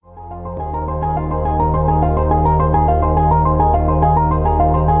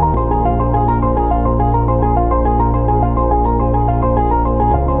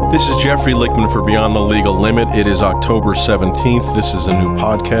Jeffrey Lichtman for Beyond the Legal Limit. It is October 17th. This is a new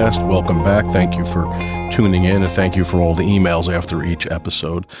podcast. Welcome back. Thank you for tuning in, and thank you for all the emails after each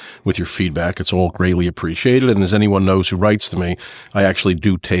episode with your feedback. It's all greatly appreciated. And as anyone knows who writes to me, I actually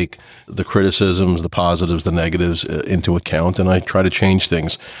do take the criticisms, the positives, the negatives into account, and I try to change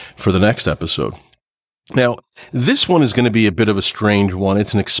things for the next episode. Now, this one is going to be a bit of a strange one.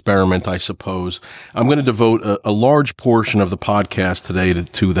 It's an experiment, I suppose. I'm going to devote a large portion of the podcast today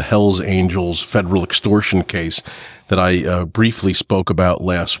to the Hells Angels federal extortion case that I briefly spoke about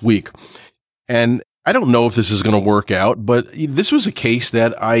last week. And I don't know if this is going to work out, but this was a case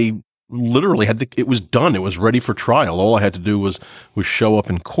that I literally it was done. It was ready for trial. All I had to do was show up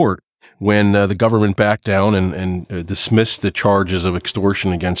in court when the government backed down and dismissed the charges of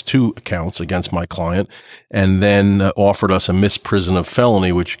extortion against 2 accounts against my client, and then offered us a misprison of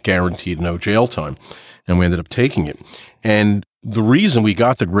felony, which guaranteed no jail time. And we ended up taking it. And the reason we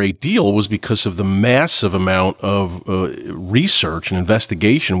got the great deal was because of the massive amount of research and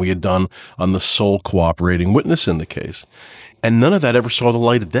investigation we had done on the sole cooperating witness in the case. And none of that ever saw the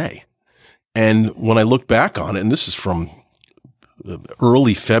light of day. And when I look back on it, and this is from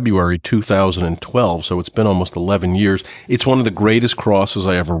early February 2012, so it's been almost 11 years. It's one of the greatest crosses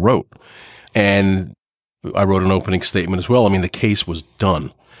I ever wrote. And I wrote an opening statement as well. I mean, the case was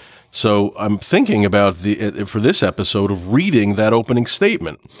done. So I'm thinking about for this episode of reading that opening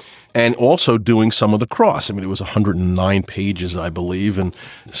statement and also doing some of the cross. I mean, it was 109 pages, I believe, and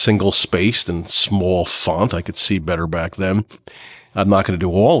single-spaced and small font. I could see better back then. I'm not going to do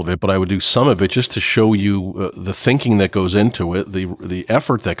all of it, but I would do some of it just to show you the thinking that goes into it, the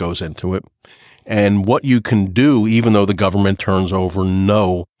effort that goes into it, and what you can do even though the government turns over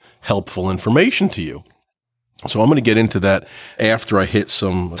no helpful information to you. So I'm going to get into that after I hit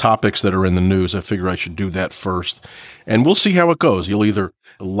some topics that are in the news. I figure I should do that first, and we'll see how it goes. You'll either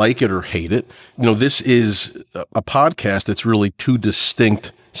like it or hate it. You know, this is a podcast that's really 2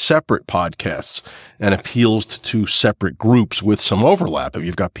 distinct separate podcasts and appeals to 2 separate groups with some overlap.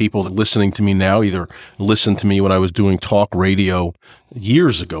 You've got people that listening to me now either listened to me when I was doing talk radio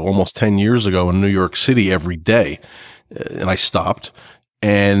years ago, almost 10 years ago in New York City every day, and I stopped.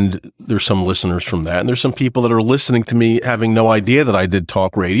 And there's some listeners from that. And there's some people that are listening to me having no idea that I did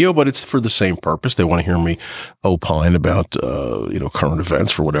talk radio, but it's for the same purpose. They want to hear me opine about, current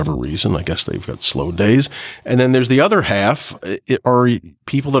events for whatever reason. I guess they've got slow days. And then there's the other half are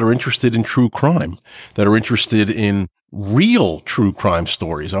people that are interested in true crime, that are interested in real true crime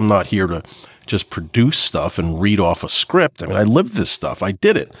stories. I'm not here to just produce stuff and read off a script. I mean, I lived this stuff. I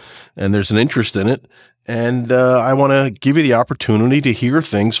did it. And there's an interest in it. And I want to give you the opportunity to hear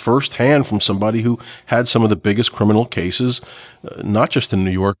things firsthand from somebody who had some of the biggest criminal cases, not just in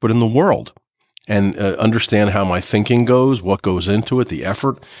New York, but in the world, and understand how my thinking goes, what goes into it, the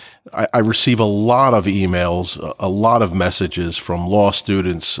effort. I receive a lot of emails, a lot of messages from law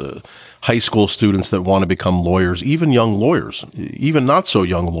students, high school students that want to become lawyers, even young lawyers, even not so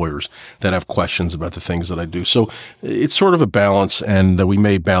young lawyers that have questions about the things that I do. So it's sort of a balance, and we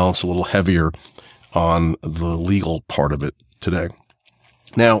may balance a little heavier on the legal part of it today.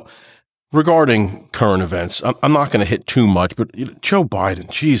 Now, regarding current events, I'm not going to hit too much, but Joe Biden,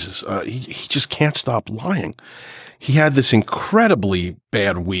 Jesus, he just can't stop lying. He had this incredibly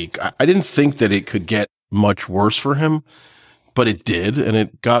bad week. I didn't think that it could get much worse for him, but it did, and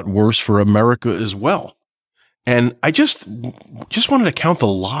it got worse for America as well. And I just wanted to count the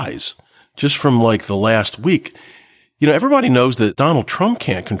lies just from like the last week. You know, everybody knows that Donald Trump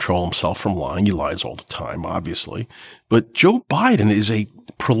can't control himself from lying. He lies all the time, obviously. But Joe Biden is a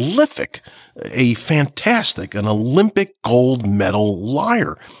prolific, a fantastic, an Olympic gold medal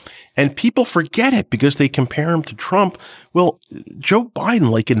liar. And people forget it because they compare him to Trump. Well, Joe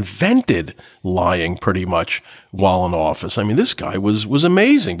Biden invented lying pretty much while in office. I mean, this guy was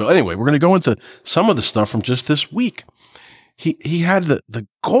amazing. But anyway, we're going to go into some of the stuff from just this week. He had the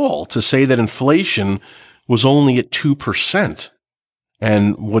gall to say that inflation was only at 2%.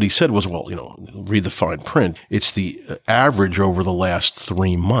 And what he said was, well, read the fine print. It's the average over the last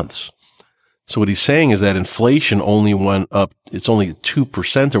 3 months. So what he's saying is that inflation only went up. It's only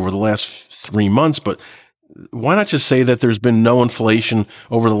 2% over the last 3 months. But why not just say that there's been no inflation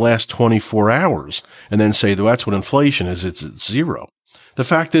over the last 24 hours and then say that's what inflation is. It's at 0. The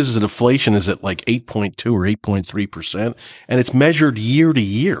fact is that inflation is at 8.2 or 8.3%, and it's measured year to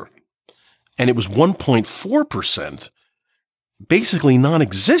year. And it was 1.4%, basically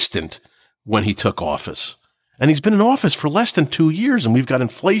non-existent when he took office. And he's been in office for less than 2 years, and we've got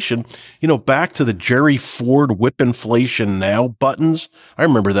inflation, back to the Jerry Ford whip inflation now buttons. I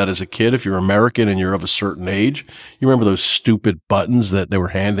remember that as a kid. If you're American and you're of a certain age, you remember those stupid buttons that they were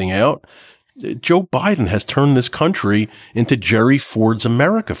handing out. Joe Biden has turned this country into Jerry Ford's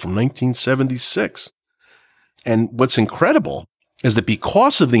America from 1976. And what's incredible is that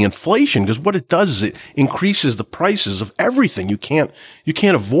because of the inflation, because what it does is it increases the prices of everything. You can't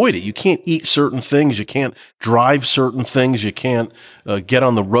avoid it. You can't eat certain things. You can't drive certain things. You can't get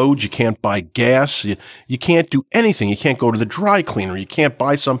on the roads. You can't buy gas. You can't do anything. You can't go to the dry cleaner. You can't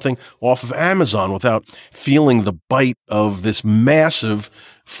buy something off of Amazon without feeling the bite of this massive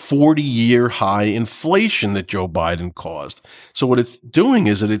 40-year high inflation that Joe Biden caused. So what it's doing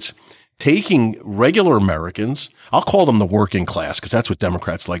is that it's taking regular Americans, I'll call them the working class because that's what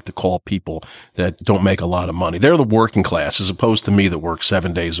Democrats like to call people that don't make a lot of money. They're the working class as opposed to me that works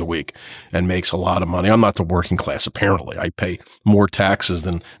 7 days a week and makes a lot of money. I'm not the working class, apparently. I pay more taxes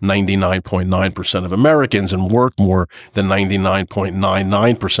than 99.9% of Americans and work more than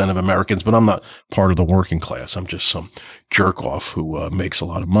 99.99% of Americans, but I'm not part of the working class. I'm just some jerk off who makes a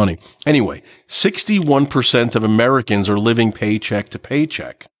lot of money. Anyway, 61% of Americans are living paycheck to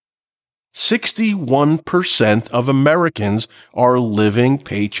paycheck. 61% of Americans are living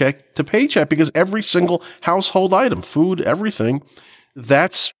paycheck to paycheck because every single household item, food, everything,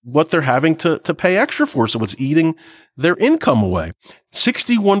 that's what they're having to pay extra for. So it's eating their income away.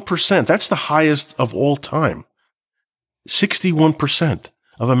 61%, that's the highest of all time. 61%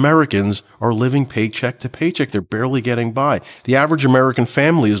 of Americans are living paycheck to paycheck. They're barely getting by. The average American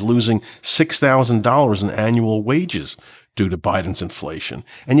family is losing $6,000 in annual wages due to Biden's inflation.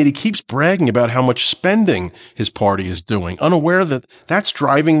 And yet he keeps bragging about how much spending his party is doing, unaware that that's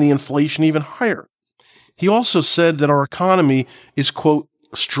driving the inflation even higher. He also said that our economy is, quote,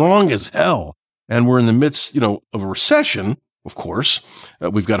 strong as hell. And we're in the midst, of a recession, of course.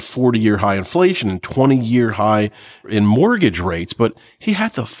 We've got a 40-year high inflation and 20-year high in mortgage rates. But he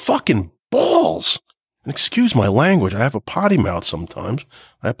had the fucking balls. And excuse my language, I have a potty mouth sometimes.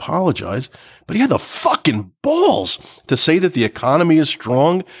 I apologize. But he had the fucking balls to say that the economy is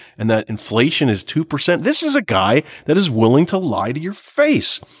strong and that inflation is 2%. This is a guy that is willing to lie to your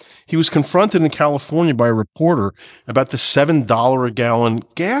face. He was confronted in California by a reporter about the $7 a gallon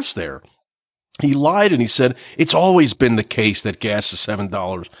gas there. He lied and he said, it's always been the case that gas is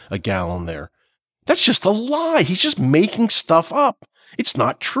 $7 a gallon there. That's just a lie. He's just making stuff up. It's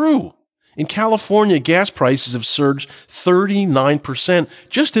not true. In California, gas prices have surged 39%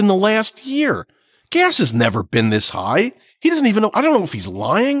 just in the last year. Gas has never been this high. He doesn't even know. I don't know if he's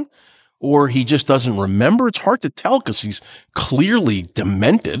lying or he just doesn't remember. It's hard to tell because he's clearly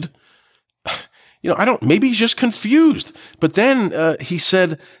demented. Maybe he's just confused. But then he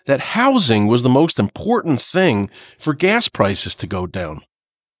said that housing was the most important thing for gas prices to go down.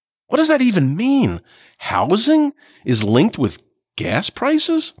 What does that even mean? Housing is linked with gas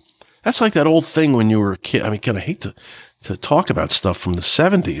prices? That's like that old thing when you were a kid. I mean, I hate to talk about stuff from the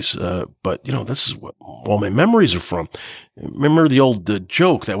 70s, but, this is what all my memories are from. Remember the old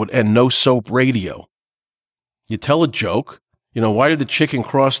joke that would end no soap radio? You tell a joke, why did the chicken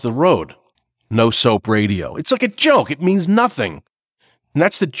cross the road? No soap radio. It's like a joke. It means nothing. And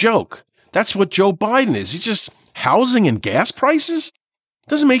that's the joke. That's what Joe Biden is. He's just housing and gas prices?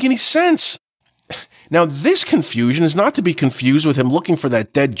 Doesn't make any sense. Now, this confusion is not to be confused with him looking for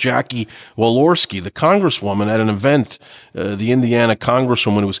that dead Jackie Walorski, the congresswoman at an event, the Indiana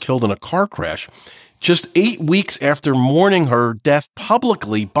congresswoman who was killed in a car crash. Just 8 weeks after mourning her death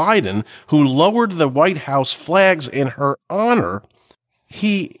publicly, Biden, who lowered the White House flags in her honor,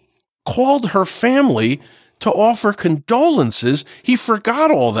 he called her family to offer condolences. He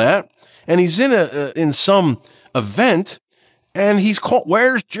forgot all that, and he's in some event, and he's called,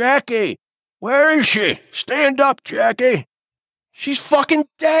 "Where's Jackie? Where is she? Stand up, Jackie. She's fucking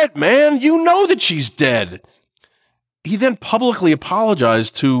dead, man. You know that she's dead." He then publicly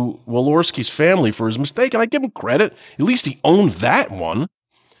apologized to Walorski's family for his mistake, and I give him credit. At least he owned that one.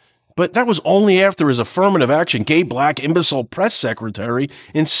 But that was only after his affirmative action, gay black imbecile press secretary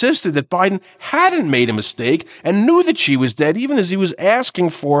insisted that Biden hadn't made a mistake and knew that she was dead, even as he was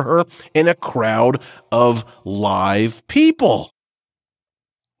asking for her in a crowd of live people.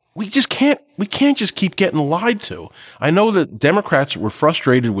 We can't just keep getting lied to. I know that Democrats were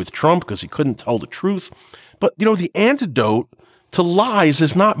frustrated with Trump because he couldn't tell the truth. But, the antidote to lies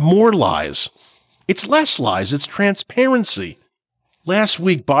is not more lies. It's less lies. It's transparency. Last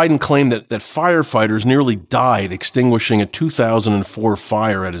week, Biden claimed that firefighters nearly died extinguishing a 2004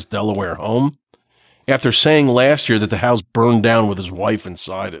 fire at his Delaware home after saying last year that the house burned down with his wife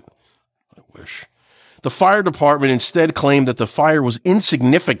inside it. I wish. The fire department instead claimed that the fire was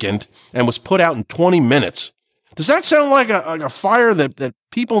insignificant and was put out in 20 minutes. Does that sound like a fire that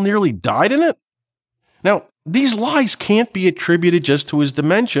people nearly died in it? Now, these lies can't be attributed just to his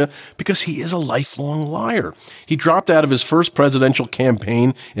dementia because he is a lifelong liar. He dropped out of his first presidential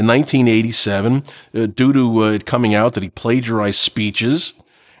campaign in 1987 due to it coming out that he plagiarized speeches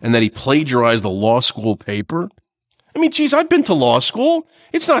and that he plagiarized the law school paper. I mean, geez, I've been to law school.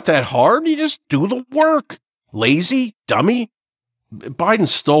 It's not that hard. You just do the work. Lazy, dummy. Biden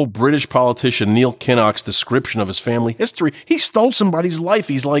stole British politician Neil Kinnock's description of his family history. He stole somebody's life.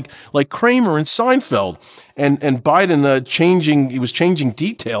 He's like Kramer and Seinfeld. And Biden he was changing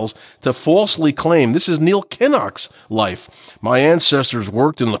details to falsely claim this is Neil Kinnock's life. My ancestors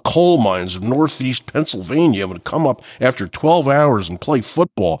worked in the coal mines of northeast Pennsylvania and would come up after 12 hours and play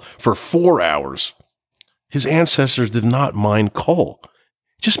football for 4 hours. His ancestors did not mine coal.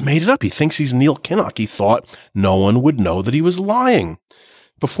 Just made it up. He thinks he's Neil Kinnock. He thought no one would know that he was lying.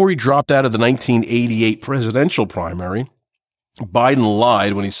 Before he dropped out of the 1988 presidential primary, Biden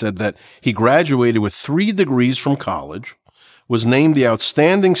lied when he said that he graduated with 3 degrees from college, was named the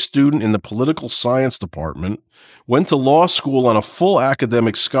outstanding student in the political science department, went to law school on a full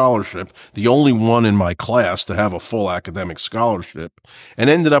academic scholarship, the only one in my class to have a full academic scholarship, and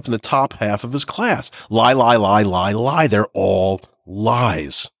ended up in the top half of his class. Lie, lie, lie, lie, lie. They're all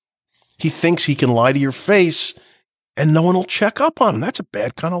lies. He thinks he can lie to your face and no one will check up on him. That's a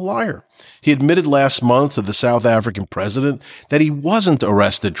bad kind of liar. He admitted last month to the South African president that he wasn't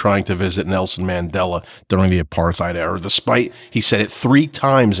arrested trying to visit Nelson Mandela during the apartheid era, despite he said it 3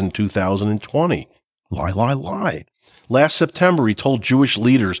 times in 2020. Lie, lie, lie. Last September, he told Jewish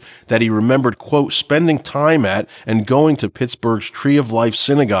leaders that he remembered, quote, spending time at and going to Pittsburgh's Tree of Life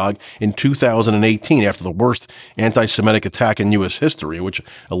Synagogue in 2018 after the worst anti-Semitic attack in U.S. history, in which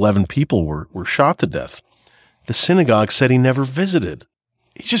 11 people were shot to death. The synagogue said he never visited.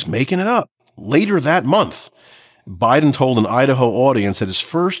 He's just making it up. Later that month, Biden told an Idaho audience that his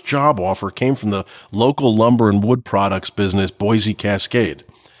first job offer came from the local lumber and wood products business, Boise Cascade.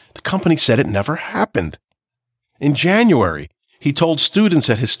 The company said it never happened. In January, he told students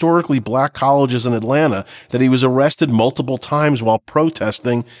at historically black colleges in Atlanta that he was arrested multiple times while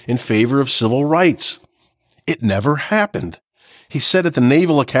protesting in favor of civil rights. It never happened. He said at the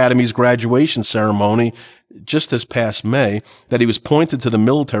Naval Academy's graduation ceremony just this past May that he was pointed to the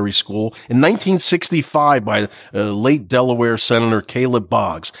military school in 1965 by late Delaware Senator Caleb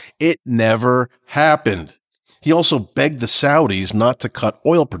Boggs. It never happened. He also begged the Saudis not to cut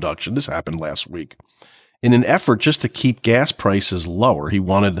oil production. This happened last week. In an effort just to keep gas prices lower, he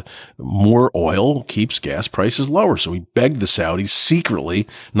wanted more oil, keeps gas prices lower. So he begged the Saudis secretly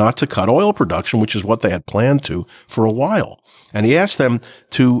not to cut oil production, which is what they had planned to for a while. And he asked them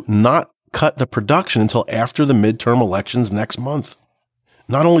to not cut the production until after the midterm elections next month.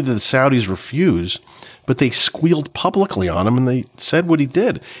 Not only did the Saudis refuse, but they squealed publicly on him and they said what he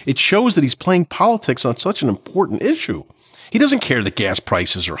did. It shows that he's playing politics on such an important issue. He doesn't care that gas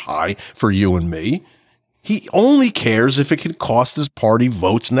prices are high for you and me. He only cares if it could cost his party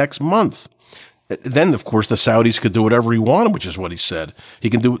votes next month. Then, of course, the Saudis could do whatever he wanted, which is what he said. They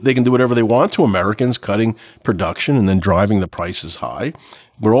can do whatever they want to Americans, cutting production and then driving the prices high.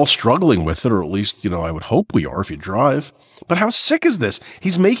 We're all struggling with it, or at least, I would hope we are if you drive. But how sick is this?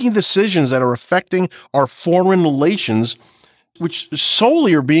 He's making decisions that are affecting our foreign relations, which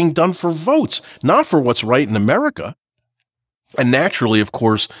solely are being done for votes, not for what's right in America. And naturally, of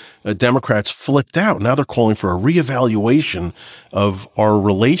course, Democrats flipped out. Now they're calling for a reevaluation of our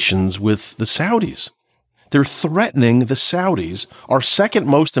relations with the Saudis. They're threatening the Saudis, our second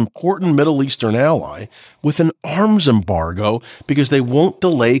most important Middle Eastern ally, with an arms embargo because they won't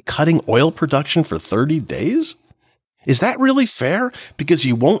delay cutting oil production for 30 days? Is that really fair? Because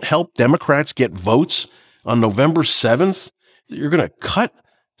you won't help Democrats get votes on November 7th? You're going to cut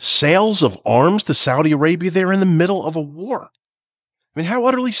sales of arms to Saudi Arabia? They're in the middle of a war. I mean, how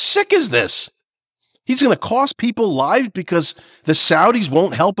utterly sick is this? He's going to cost people lives because the Saudis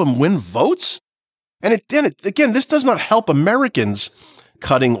won't help him win votes? And again, this does not help Americans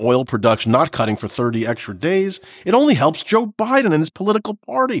cutting oil production, not cutting for 30 extra days. It only helps Joe Biden and his political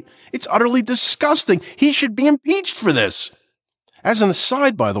party. It's utterly disgusting. He should be impeached for this. As an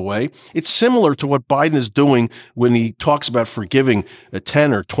aside, by the way, it's similar to what Biden is doing when he talks about forgiving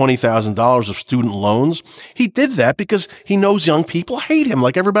 $10,000 or $20,000 of student loans. He did that because he knows young people hate him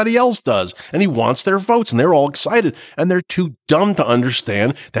like everybody else does, and he wants their votes, and they're all excited, and they're too dumb to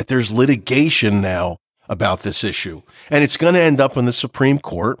understand that there's litigation now about this issue, and it's going to end up in the Supreme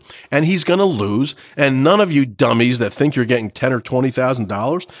Court, and he's going to lose, and none of you dummies that think you're getting $10,000 or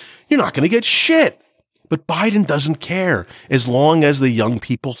 $20,000, you're not going to get shit. But Biden doesn't care as long as the young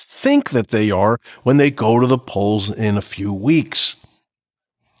people think that they are when they go to the polls in a few weeks.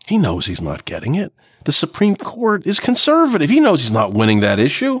 He knows he's not getting it. The Supreme Court is conservative. He knows he's not winning that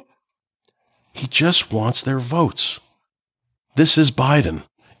issue. He just wants their votes. This is Biden.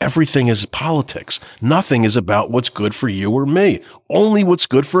 Everything is politics. Nothing is about what's good for you or me. Only what's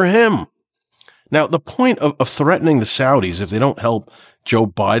good for him. Now, the point of threatening the Saudis if they don't help Joe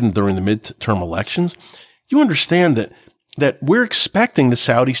Biden during the midterm elections, you understand that we're expecting the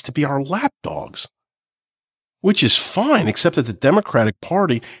Saudis to be our lapdogs, which is fine, except that the Democratic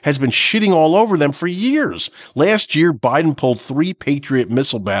Party has been shitting all over them for years. Last year, Biden pulled 3 Patriot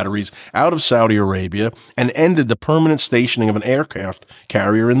missile batteries out of Saudi Arabia and ended the permanent stationing of an aircraft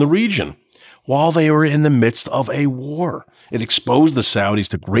carrier in the region while they were in the midst of a war. It exposed the Saudis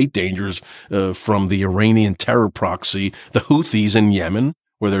to great dangers from the Iranian terror proxy, the Houthis in Yemen,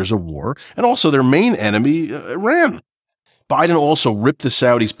 where there's a war, and also their main enemy, Iran. Biden also ripped the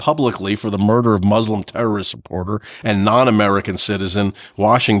Saudis publicly for the murder of Muslim terrorist reporter and non-American citizen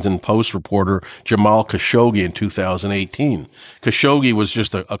Washington Post reporter Jamal Khashoggi in 2018. Khashoggi was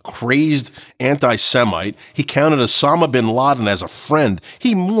just a crazed anti-Semite. He counted Osama bin Laden as a friend.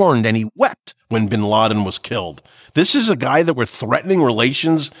 He mourned and he wept when bin Laden was killed. This is a guy that we're threatening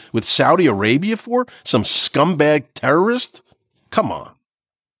relations with Saudi Arabia for? Some scumbag terrorist? Come on.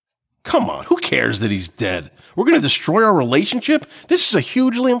 Come on, who cares that he's dead? We're going to destroy our relationship? This is a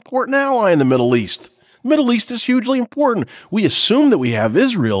hugely important ally in the Middle East. The Middle East is hugely important. We assume that we have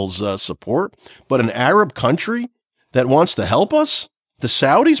Israel's support, but an Arab country that wants to help us? The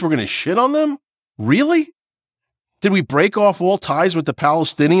Saudis, we're going to shit on them? Really? Did we break off all ties with the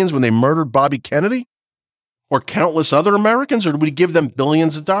Palestinians when they murdered Bobby Kennedy? Or countless other Americans? Or did we give them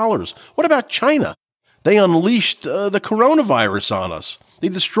billions of dollars? What about China? They unleashed the coronavirus on us. They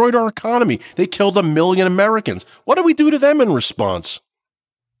destroyed our economy. They killed 1 million Americans. What do we do to them in response?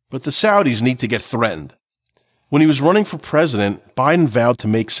 But the Saudis need to get threatened. When he was running for president, Biden vowed to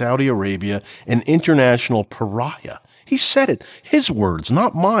make Saudi Arabia an international pariah. He said it, his words,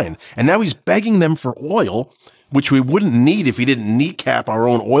 not mine. And now he's begging them for oil, which we wouldn't need if he didn't kneecap our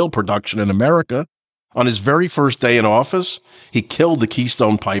own oil production in America. On his very first day in office, he killed the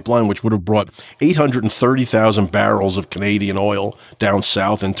Keystone Pipeline, which would have brought 830,000 barrels of Canadian oil down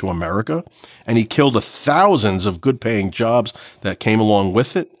south into America. And he killed the thousands of good-paying jobs that came along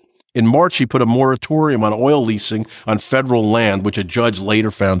with it. In March, he put a moratorium on oil leasing on federal land, which a judge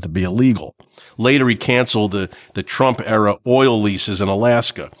later found to be illegal. Later, he canceled the Trump-era oil leases in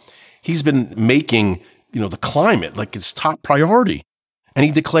Alaska. He's been making, the climate like his top priority. And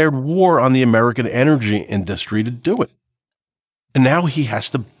he declared war on the American energy industry to do it. And now he has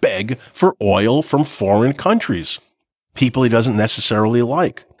to beg for oil from foreign countries, people he doesn't necessarily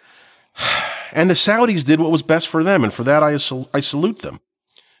like. And the Saudis did what was best for them, and for that I salute them.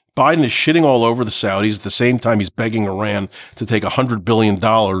 Biden is shitting all over the Saudis at the same time he's begging Iran to take $100 billion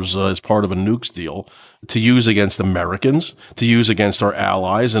as part of a nukes deal to use against Americans, to use against our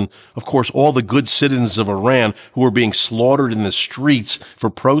allies, and, of course, all the good citizens of Iran who are being slaughtered in the streets for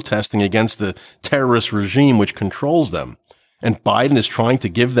protesting against the terrorist regime which controls them. And Biden is trying to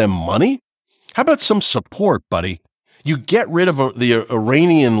give them money? How about some support, buddy? You get rid of the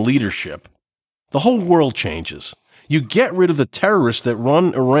Iranian leadership, the whole world changes. You get rid of the terrorists that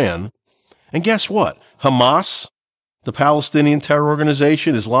run Iran, and guess what? Hamas, the Palestinian terror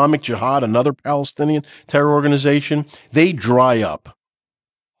organization, Islamic Jihad, another Palestinian terror organization, they dry up.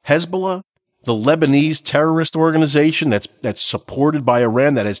 Hezbollah, the Lebanese terrorist organization that's supported by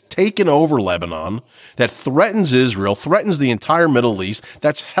Iran, that has taken over Lebanon, that threatens Israel, threatens the entire Middle East,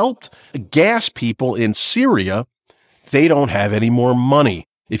 that's helped gas people in Syria, they don't have any more money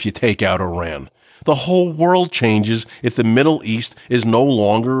if you take out Iran. The whole world changes if the Middle East is no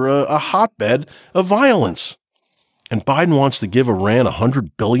longer a hotbed of violence. And Biden wants to give Iran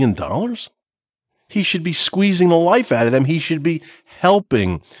 $100 billion? He should be squeezing the life out of them. He should be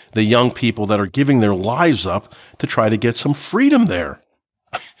helping the young people that are giving their lives up to try to get some freedom there.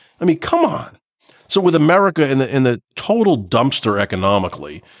 I mean, come on. So with America in the total dumpster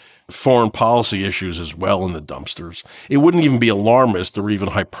economically, foreign policy issues as well in the dumpsters, it wouldn't even be alarmist or even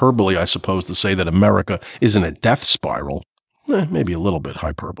hyperbole, I suppose, to say that America is in a death spiral. Maybe a little bit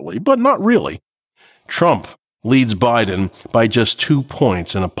hyperbole, but not really. Trump leads Biden by just 2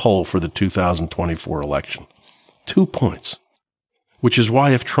 points in a poll for the 2024 election. 2 points. Which is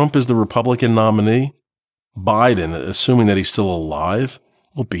why if Trump is the Republican nominee, Biden, assuming that he's still alive,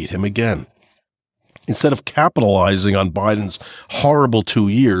 will beat him again. Instead of capitalizing on Biden's horrible 2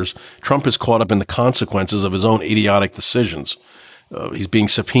 years, Trump is caught up in the consequences of his own idiotic decisions. He's being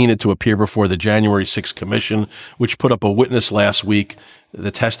subpoenaed to appear before the January 6th Commission, which put up a witness last week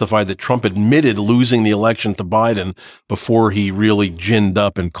that testified that Trump admitted losing the election to Biden before he really ginned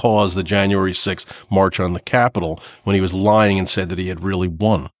up and caused the January 6th march on the Capitol, when he was lying and said that he had really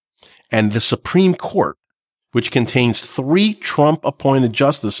won. And the Supreme Court, which contains 3 Trump-appointed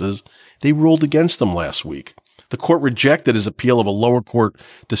justices, they ruled against him last week. The court rejected his appeal of a lower court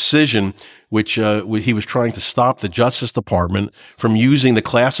decision, which he was trying to stop the Justice Department from using the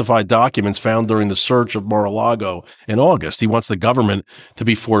classified documents found during the search of Mar-a-Lago in August. He wants the government to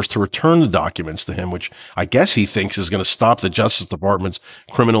be forced to return the documents to him, which I guess he thinks is going to stop the Justice Department's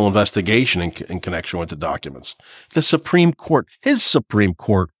criminal investigation in connection with the documents. The Supreme Court, his Supreme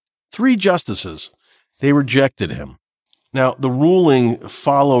Court, 3 justices, they rejected him. Now, the ruling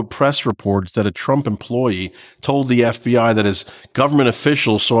followed press reports that a Trump employee told the FBI that as government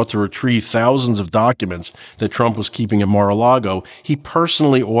officials sought to retrieve thousands of documents that Trump was keeping at Mar-a-Lago, he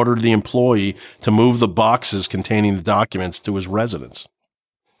personally ordered the employee to move the boxes containing the documents to his residence.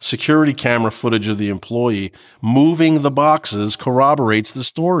 Security camera footage of the employee moving the boxes corroborates the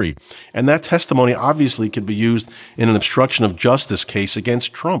story, and that testimony obviously could be used in an obstruction of justice case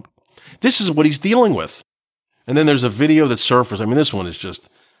against Trump. This is what he's dealing with. And then there's a video that surfaced. I mean, this one is just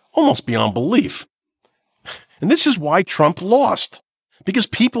almost beyond belief. And this is why Trump lost. Because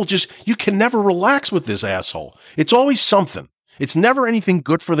people you can never relax with this asshole. It's always something. It's never anything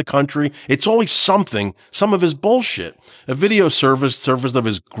good for the country. It's always something, some of his bullshit. A video surfaced of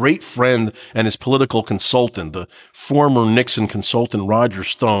his great friend and his political consultant, the former Nixon consultant Roger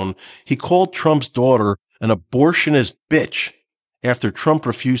Stone. He called Trump's daughter an abortionist bitch after Trump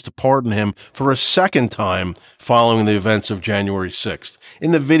refused to pardon him for a second time following the events of January 6th. In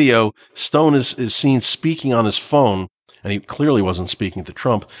the video, Stone is seen speaking on his phone, and he clearly wasn't speaking to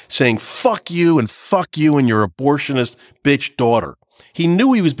Trump, saying, fuck you and your abortionist bitch daughter. He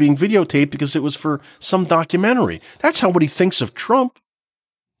knew he was being videotaped because it was for some documentary. That's what he thinks of Trump.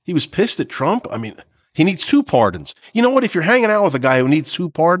 He was pissed at Trump. I mean, he needs 2 pardons. You know what? If you're hanging out with a guy who needs 2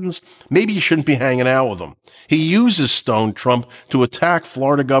 pardons, maybe you shouldn't be hanging out with him. He uses Trump to attack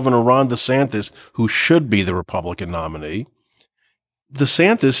Florida Governor Ron DeSantis, who should be the Republican nominee.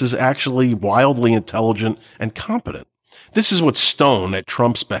 DeSantis is actually wildly intelligent and competent. This is what Stone, at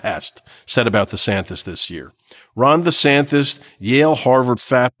Trump's behest, said about DeSantis this year. Ron DeSantis, Yale, Harvard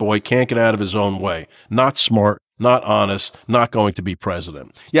fat boy, can't get out of his own way. Not smart, not honest, not going to be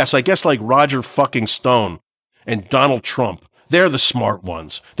president. Yes, I guess like Roger fucking Stone and Donald Trump, they're the smart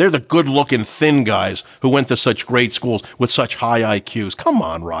ones. They're the good-looking, thin guys who went to such great schools with such high IQs. Come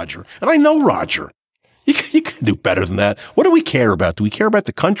on, Roger. And I know Roger. You can do better than that. What do we care about? Do we care about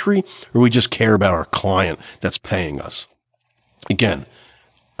the country, or do we just care about our client that's paying us? Again,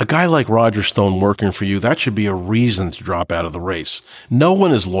 a guy like Roger Stone working for you, that should be a reason to drop out of the race. No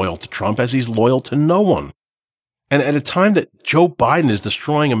one is loyal to Trump, as he's loyal to no one. And at a time that Joe Biden is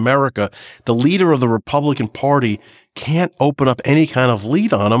destroying America, the leader of the Republican Party can't open up any kind of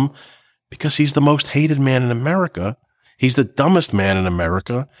lead on him because he's the most hated man in America. He's the dumbest man in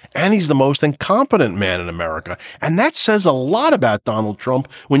America, and he's the most incompetent man in America. And that says a lot about Donald Trump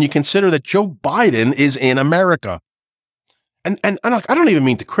when you consider that Joe Biden is in America. And I don't even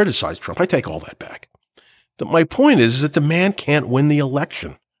mean to criticize Trump. I take all that back. My point is that the man can't win the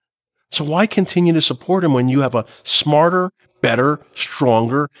election. So why continue to support him when you have a smarter, better,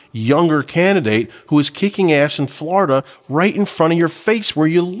 stronger, younger candidate who is kicking ass in Florida right in front of your face where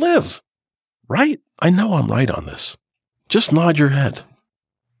you live? Right? I know I'm right on this. Just nod your head.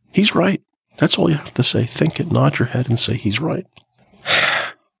 He's right. That's all you have to say. Think it, nod your head, and say he's right.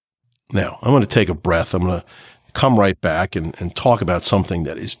 Now, I'm going to take a breath. I'm going to come right back and talk about something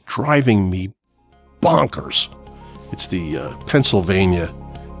that is driving me bonkers. It's the Pennsylvania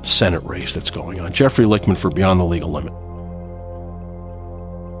Senate race that's going on. Jeffrey Lichtman for Beyond the Legal Limit.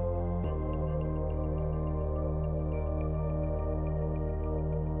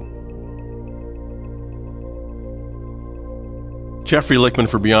 Jeffrey Lichtman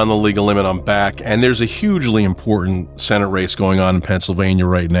for Beyond the Legal Limit. I'm back, and there's a hugely important Senate race going on in Pennsylvania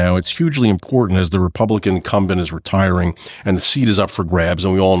right now. It's hugely important as the Republican incumbent is retiring and the seat is up for grabs,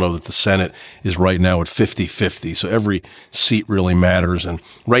 and we all know that the Senate is right now at 50-50, so every seat really matters. And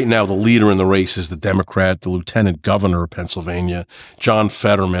right now, the leader in the race is the Democrat, the lieutenant governor of Pennsylvania, John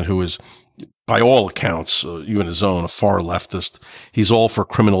Fetterman, who is, by all accounts, even his own, a far leftist. He's all for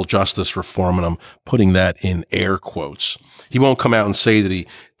criminal justice reform, and I'm putting that in air quotes. He won't come out and say that he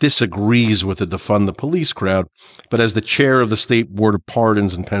disagrees with the defund the police crowd, but as the chair of the State Board of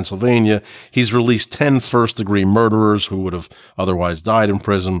Pardons in Pennsylvania, he's released 10 first-degree murderers who would have otherwise died in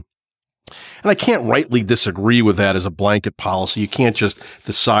prison. And I can't rightly disagree with that as a blanket policy. You can't just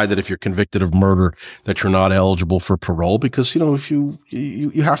decide that if you're convicted of murder that you're not eligible for parole, because, if you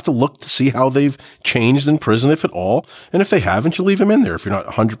have to look to see how they've changed in prison, if at all. And if they haven't, you leave them in there if you're not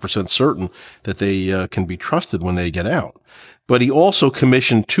 100% certain that they can be trusted when they get out. But he also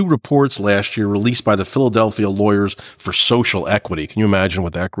commissioned 2 reports last year released by the Philadelphia Lawyers for Social Equity. Can you imagine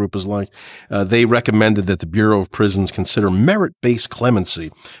what that group is like? They recommended that the Bureau of Prisons consider merit-based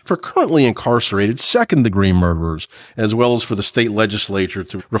clemency for currently incarcerated second-degree murderers, as well as for the state legislature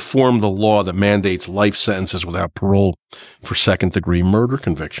to reform the law that mandates life sentences without parole for second-degree murder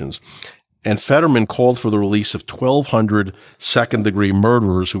convictions. And Fetterman called for the release of 1,200 second-degree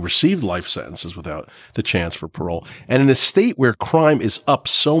murderers who received life sentences without the chance for parole. And in a state where crime is up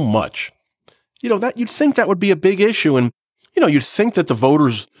so much, that you'd think that would be a big issue. And, you'd think that the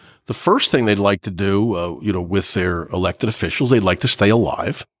voters, the first thing they'd like to do, with their elected officials, they'd like to stay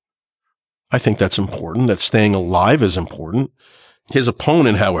alive. I think that's important, that staying alive is important. His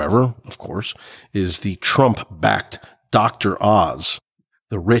opponent, however, of course, is the Trump-backed Dr. Oz.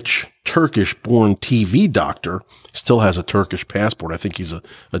 The rich Turkish-born TV doctor still has a Turkish passport. I think he's a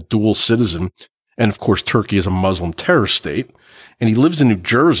dual citizen. And of course, Turkey is a Muslim terrorist state. And he lives in New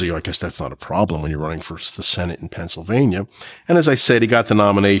Jersey. I guess that's not a problem when you're running for the Senate in Pennsylvania. And as I said, he got the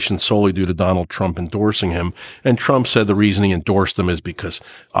nomination solely due to Donald Trump endorsing him. And Trump said the reason he endorsed him is because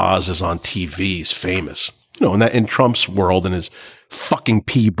Oz is on TV. He's famous. And that in Trump's world and his fucking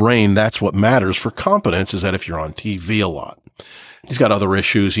pea brain, that's what matters for competence, is that if you're on TV a lot. He's got other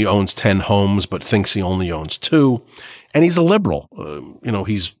issues. He owns 10 homes, but thinks he only owns 2. And he's a liberal.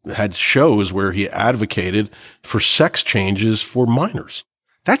 He's had shows where he advocated for sex changes for minors.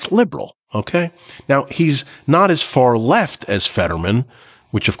 That's liberal, okay? Now, he's not as far left as Fetterman,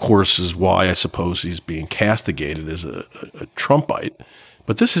 which of course is why I suppose he's being castigated as a Trumpite.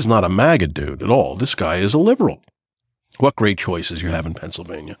 But this is not a MAGA dude at all. This guy is a liberal. What great choices you have in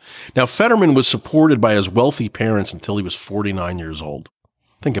Pennsylvania. Now, Fetterman was supported by his wealthy parents until he was 49 years old.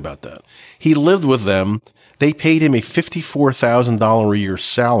 Think about that. He lived with them. They paid him a $54,000 a year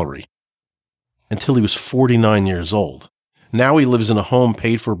salary until he was 49 years old. Now he lives in a home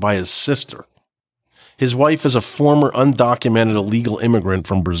paid for by his sister. His wife is a former undocumented illegal immigrant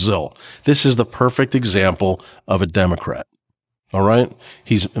from Brazil. This is the perfect example of a Democrat. All right?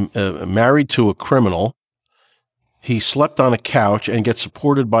 He's married to a criminal. He slept on a couch and gets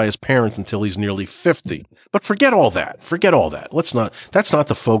supported by his parents until he's nearly 50. But forget all that. Forget all that. That's not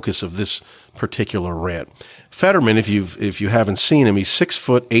the focus of this particular rant. Fetterman, if you haven't seen him, he's 6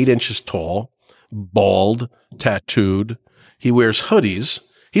 foot 8 inches tall, bald, tattooed. He wears hoodies.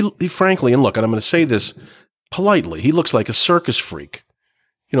 He frankly, and look, and I'm going to say this politely, he looks like a circus freak.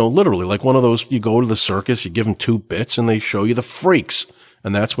 Literally like one of those, you go to the circus, you give them 2 bits and they show you the freaks.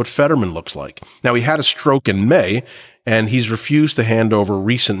 And that's what Fetterman looks like. Now, he had a stroke in May, and he's refused to hand over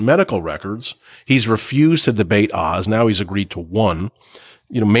recent medical records. He's refused to debate Oz. Now he's agreed to one,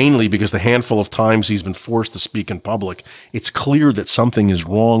 mainly because the handful of times he's been forced to speak in public, it's clear that something is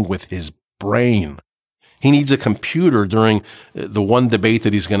wrong with his brain. He needs a computer during the one debate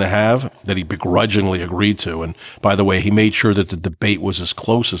that he's going to have that he begrudgingly agreed to. And by the way, he made sure that the debate was as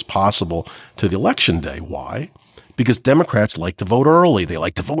close as possible to the election day. Why? Because Democrats like to vote early. They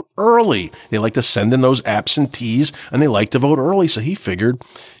like to vote early. They like to send in those absentees, and they like to vote early. So he figured,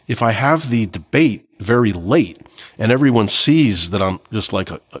 if I have the debate very late and everyone sees that I'm just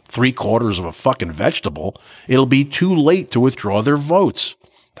like a 3/4 of a fucking vegetable, it'll be too late to withdraw their votes.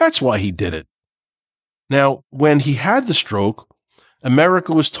 That's why he did it. Now, when he had the stroke,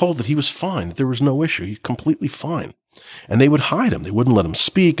 America was told that he was fine, that there was no issue. He's completely fine. And they would hide him. They wouldn't let him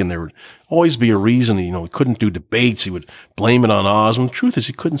speak. And there would always be a reason, he couldn't do debates. He would blame it on Oz. And the truth is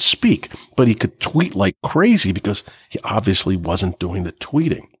he couldn't speak, but he could tweet like crazy because he obviously wasn't doing the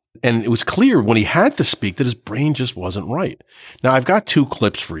tweeting. And it was clear when he had to speak that his brain just wasn't right. Now, I've got 2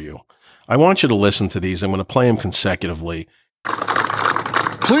 clips for you. I want you to listen to these. I'm going to play them consecutively.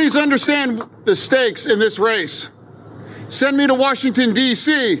 Please understand the stakes in this race. Send me to Washington,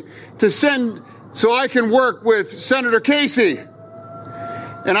 D.C. so I can work with Senator Casey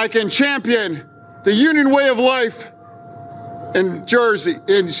and I can champion the union way of life in D.C.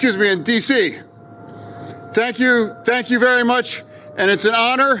 Thank you very much, and it's an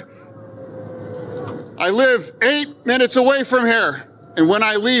honor. I live 8 minutes away from here, and when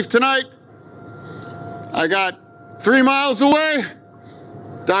I leave tonight, I got 3 miles away,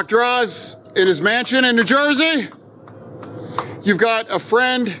 Dr. Oz in his mansion in New Jersey. You've got a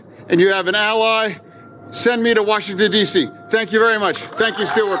friend and you have an ally. Send me to Washington, D.C. Thank you very much. Thank you,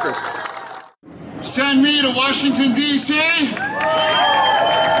 Steelworkers. Send me to Washington, D.C.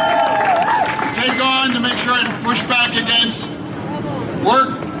 take on to make sure I push back against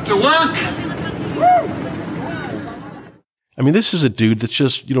work to work. I mean, this is a dude that's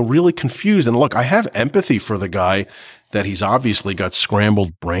just, really confused. And look, I have empathy for the guy that he's obviously got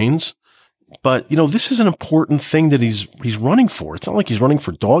scrambled brains. But, this is an important thing that he's running for. It's not like he's running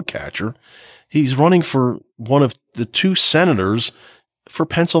for dog catcher. He's running for one of the 2 senators for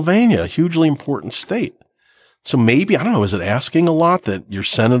Pennsylvania, a hugely important state. So maybe, I don't know, is it asking a lot that your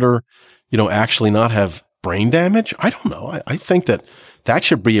senator, actually not have brain damage? I don't know. I think that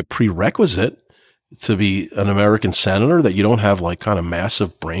should be a prerequisite to be an American senator, that you don't have like kind of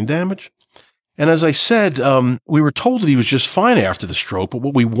massive brain damage. And as I said, we were told that he was just fine after the stroke, but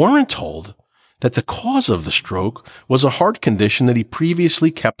what we weren't told, that the cause of the stroke was a heart condition that he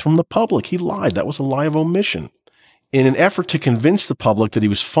previously kept from the public. He lied. That was a lie of omission. In an effort to convince the public that he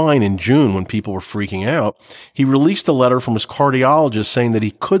was fine in June when people were freaking out, he released a letter from his cardiologist saying that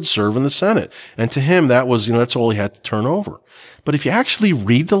he could serve in the Senate. And to him, that was, that's all he had to turn over. But if you actually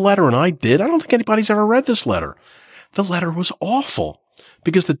read the letter, and I did, I don't think anybody's ever read this letter. The letter was awful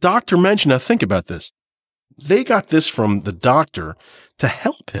because the doctor mentioned, now think about this. They got this from the doctor to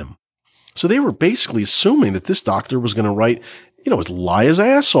help him. So they were basically assuming that this doctor was going to write, lie his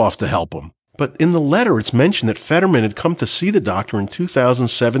ass off to help him. But in the letter, it's mentioned that Fetterman had come to see the doctor in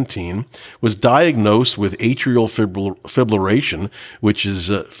 2017, was diagnosed with atrial fibrillation, which is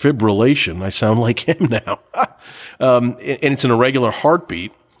fibrillation. I sound like him now. And it's an irregular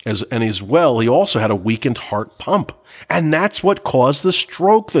heartbeat. And as well, he also had a weakened heart pump. And that's what caused the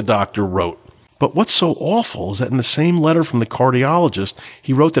stroke, the doctor wrote. But what's so awful is that in the same letter from the cardiologist,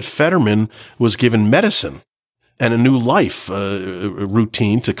 he wrote that Fetterman was given medicine and a new life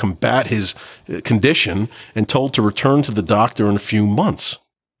routine to combat his condition, and told to return to the doctor in a few months.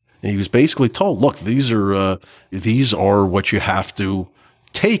 And he was basically told, look, these are what you have to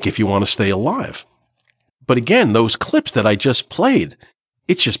take if you want to stay alive. But again, those clips that I just played,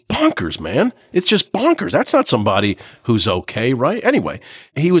 it's just bonkers, man. It's just bonkers. That's not somebody who's okay, right? Anyway,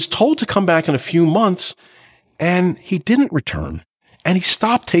 he was told to come back in a few months, and he didn't return, and he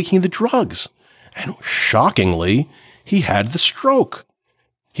stopped taking the drugs. And shockingly, he had the stroke.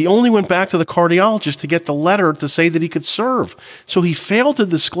 He only went back to the cardiologist to get the letter to say that he could serve. So he failed to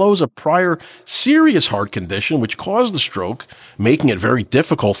disclose a prior serious heart condition which caused the stroke, making it very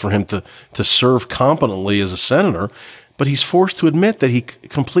difficult for him to serve competently as a senator. But he's forced to admit that he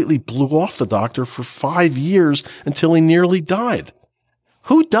completely blew off the doctor for 5 years until he nearly died.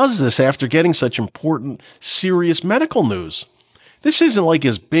 Who does this after getting such important, serious medical news? This isn't like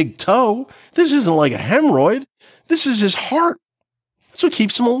his big toe. This isn't like a hemorrhoid. This is his heart. That's what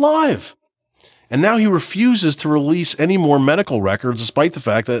keeps him alive. And now he refuses to release any more medical records, despite the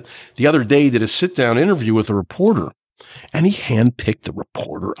fact that the other day he did a sit-down interview with a reporter. And he handpicked the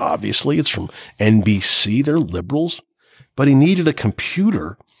reporter, obviously. It's from NBC. They're liberals. But he needed a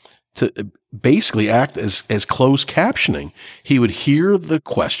computer to basically act as closed captioning. He would hear the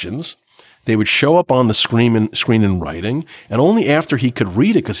questions. They would show up on the screen in writing, and only after he could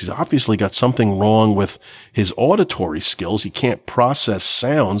read it, because he's obviously got something wrong with his auditory skills. He can't process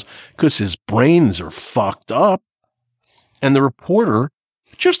sounds because his brains are fucked up. And the reporter,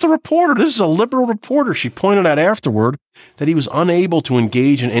 just the reporter, this is a liberal reporter, she pointed out afterward that he was unable to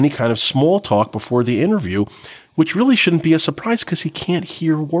engage in any kind of small talk before the interview, which really shouldn't be a surprise because he can't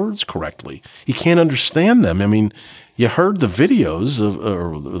hear words correctly. He can't understand them. I mean, you heard the videos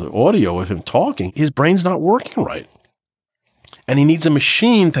or the audio of him talking. His brain's not working right. And he needs a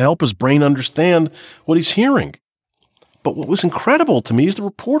machine to help his brain understand what he's hearing. But what was incredible to me is the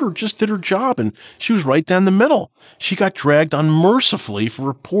reporter just did her job, and she was right down the middle. She got dragged unmercifully for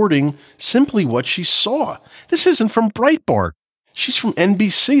reporting simply what she saw. This isn't from Breitbart. She's from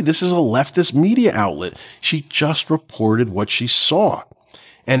NBC. This is a leftist media outlet. She just reported what she saw.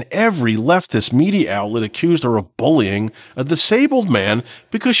 And every leftist media outlet accused her of bullying a disabled man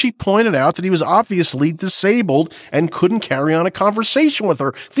because she pointed out that he was obviously disabled and couldn't carry on a conversation with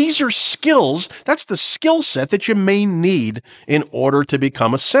her. These are skills. That's the skill set that you may need in order to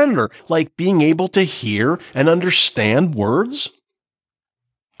become a senator, like being able to hear and understand words.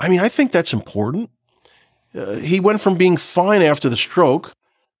 I mean, I think that's important. He went from being fine after the stroke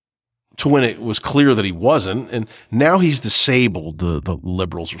to when it was clear that he wasn't, and now he's disabled, the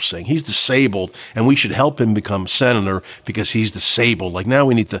liberals are saying. He's disabled, and we should help him become senator because he's disabled. Like, now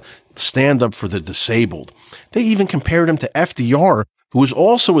we need to stand up for the disabled. They even compared him to FDR, who was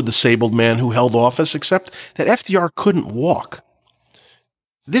also a disabled man who held office, except that FDR couldn't walk.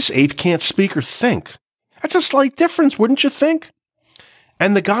 This ape can't speak or think. That's a slight difference, wouldn't you think?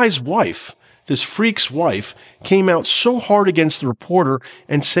 And the guy's wife, this freak's wife, came out so hard against the reporter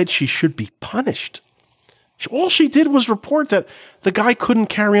and said she should be punished. All she did was report that the guy couldn't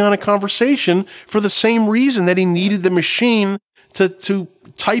carry on a conversation for the same reason that he needed the machine to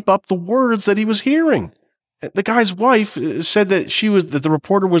type up the words that he was hearing. The guy's wife said that that the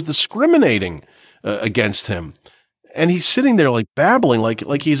reporter was discriminating against him. And he's sitting there like babbling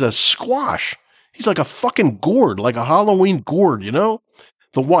like he's a squash. He's like a fucking gourd, like a Halloween gourd, you know?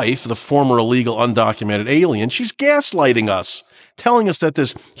 The wife, the former illegal undocumented alien, she's gaslighting us, telling us that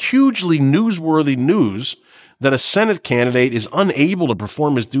this hugely newsworthy news that a Senate candidate is unable to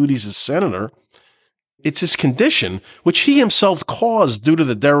perform his duties as senator, it's his condition, which he himself caused due to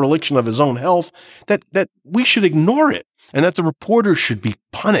the dereliction of his own health, that we should ignore it, and that the reporter should be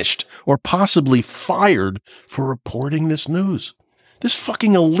punished or possibly fired for reporting this news. This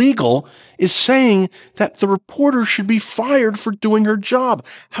fucking illegal is saying that the reporter should be fired for doing her job.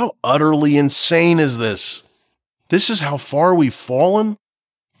 How utterly insane is this? This is how far we've fallen?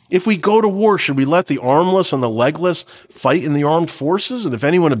 If we go to war, should we let the armless and the legless fight in the armed forces? And if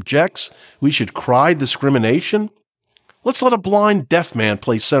anyone objects, we should cry discrimination? Let's let a blind deaf man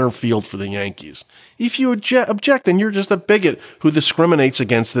play center field for the Yankees. If you object, then you're just a bigot who discriminates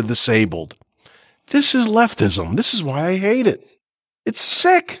against the disabled. This is leftism. This is why I hate it. It's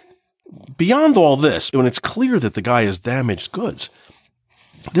sick. Beyond all this, when it's clear that the guy has damaged goods,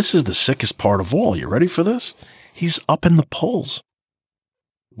 this is the sickest part of all. You ready for this? He's up in the polls.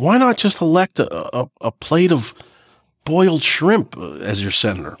 Why not just elect a plate of boiled shrimp as your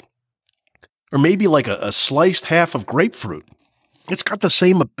senator? Or maybe like a sliced half of grapefruit. It's got the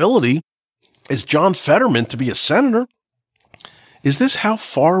same ability as John Fetterman to be a senator. Is this how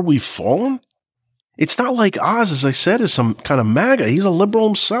far we've fallen? It's not like Oz, as I said, is some kind of MAGA. He's a liberal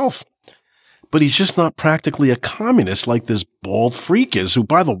himself. But he's just not practically a communist like this bald freak is, who,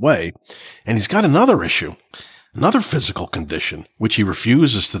 by the way, and he's got another issue. Another physical condition, which he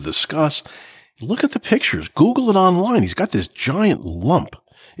refuses to discuss. Look at the pictures. Google it online. He's got this giant lump.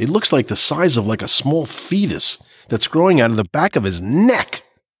 It looks like the size of like a small fetus that's growing out of the back of his neck.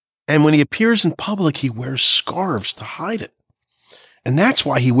 And when he appears in public, he wears scarves to hide it. And that's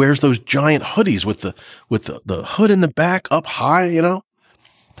why he wears those giant hoodies with the hood in the back up high, you know?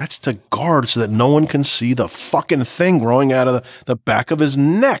 That's to guard so that no one can see the fucking thing growing out of the back of his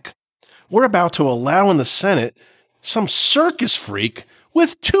neck. We're about to allow in the Senate some circus freak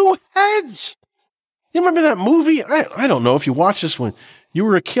with two heads. You remember that movie? I don't know if you watched this when you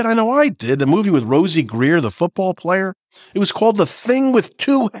were a kid. I know I did. The movie with Rosie Greer, the football player. It was called The Thing with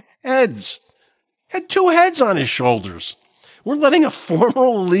Two Heads. He had two heads on his shoulders. We're letting a former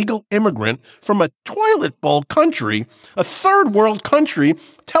illegal immigrant from a toilet bowl country, a third world country,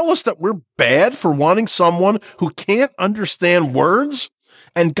 tell us that we're bad for wanting someone who can't understand words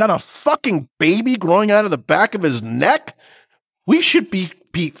and got a fucking baby growing out of the back of his neck? We should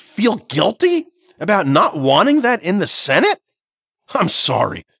feel guilty about not wanting that in the Senate? I'm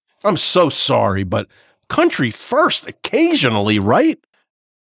sorry. I'm so sorry, but country first occasionally, right?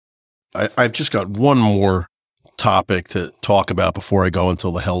 I've just got one more topic to talk about before I go into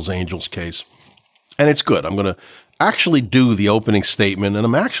the Hells Angels case. And it's good. I'm going to actually do the opening statement, and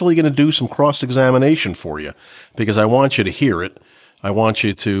I'm actually going to do some cross-examination for you because I want you to hear it. I want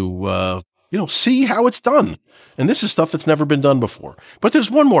you to, see how it's done. And this is stuff that's never been done before. But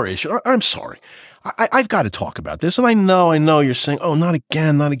there's one more issue. I'm sorry. I've got to talk about this. And I know you're saying, oh, not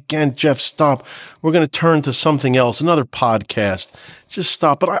again, Jeff, stop. We're going to turn to something else, another podcast. Just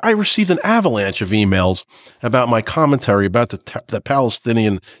stop. But I received an avalanche of emails about my commentary about the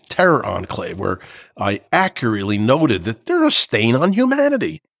Palestinian terror enclave, where I accurately noted that they're a stain on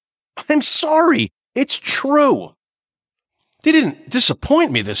humanity. I'm sorry. It's true. They didn't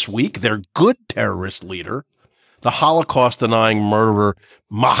disappoint me this week. Their good terrorist leader, the Holocaust-denying murderer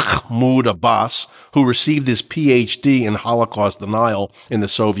Mahmoud Abbas, who received his PhD in Holocaust denial in the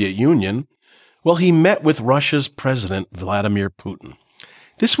Soviet Union, well, he met with Russia's President Vladimir Putin.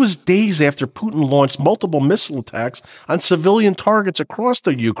 This was days after Putin launched multiple missile attacks on civilian targets across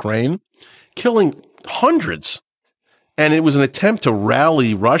the Ukraine, killing hundreds. And it was an attempt to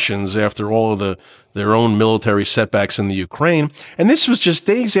rally Russians after all of their own military setbacks in the Ukraine. And this was just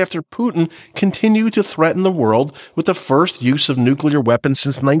days after Putin continued to threaten the world with the first use of nuclear weapons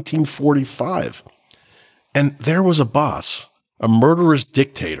since 1945. And there was Abbas, a murderous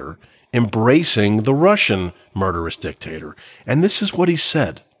dictator, embracing the Russian murderous dictator. And this is what he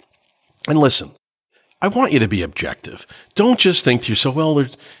said. And listen, I want you to be objective. Don't just think to yourself, well,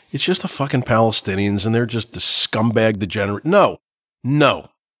 it's just the fucking Palestinians and they're just the scumbag degenerate. No.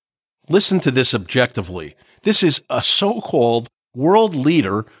 Listen to this objectively. This is a so-called world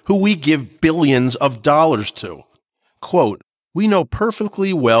leader who we give billions of dollars to. Quote, "We know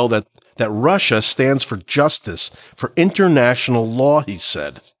perfectly well that Russia stands for justice, for international law," he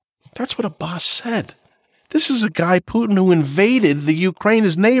said. That's what Abbas said. This is a guy, Putin, who invaded the Ukraine,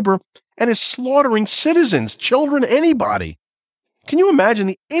 his neighbor, and is slaughtering citizens, children, anybody. Can you imagine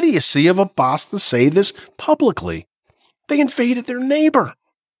the idiocy of Abbas to say this publicly? They invaded their neighbor,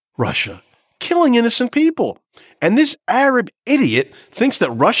 Russia, killing innocent people. And this Arab idiot thinks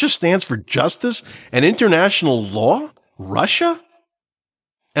that Russia stands for justice and international law? Russia?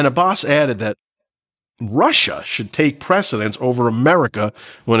 And Abbas added that Russia should take precedence over America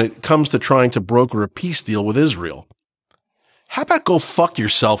when it comes to trying to broker a peace deal with Israel. How about go fuck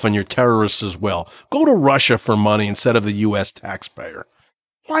yourself and your terrorists as well? Go to Russia for money instead of the U.S. taxpayer.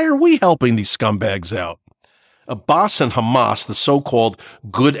 Why are we helping these scumbags out? Abbas and Hamas, the so-called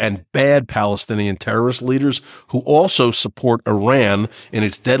good and bad Palestinian terrorist leaders who also support Iran in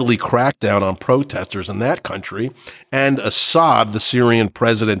its deadly crackdown on protesters in that country, and Assad, the Syrian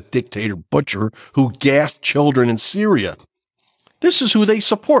president, dictator, butcher, who gassed children in Syria. This is who they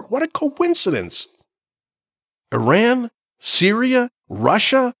support. What a coincidence. Iran, Syria,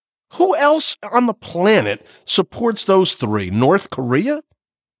 Russia? Who else on the planet supports those three? North Korea?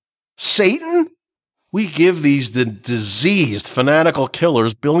 Satan? We give these diseased, fanatical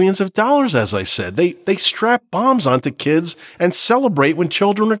killers billions of dollars, as I said. They strap bombs onto kids and celebrate when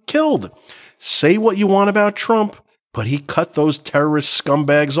children are killed. Say what you want about Trump, but he cut those terrorist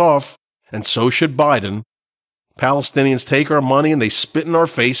scumbags off, and so should Biden. Palestinians take our money and they spit in our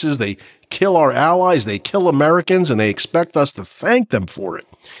faces. They kill our allies. They kill Americans, and they expect us to thank them for it.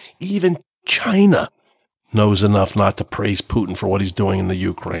 Even China knows enough not to praise Putin for what he's doing in the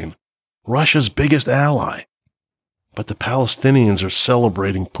Ukraine. Russia's biggest ally. But the Palestinians are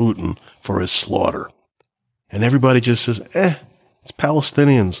celebrating Putin for his slaughter. And everybody just says, it's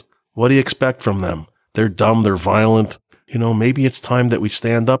Palestinians. What do you expect from them? They're dumb, they're violent. Maybe it's time that we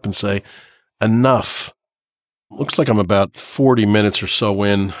stand up and say, enough. Looks like I'm about 40 minutes or so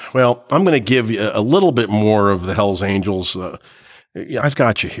in. Well, I'm going to give you a little bit more of the Hells Angels. I've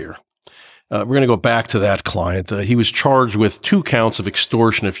got you here. We're going to go back to that client. He was charged with 2 counts of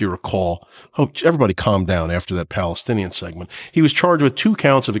extortion, if you recall. Hope everybody calm down after that Palestinian segment. He was charged with 2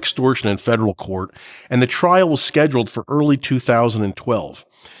 counts of extortion in federal court, and the trial was scheduled for early 2012.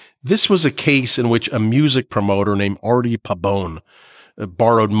 This was a case in which a music promoter named Artie Pabon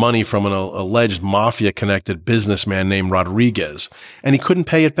borrowed money from an alleged mafia-connected businessman named Rodriguez, and he couldn't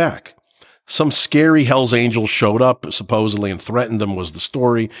pay it back. Some scary Hells Angels showed up, supposedly, and threatened them, was the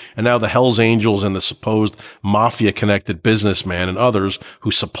story. And now the Hells Angels and the supposed mafia-connected businessman and others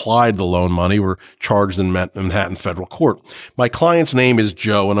who supplied the loan money were charged in Manhattan federal court. My client's name is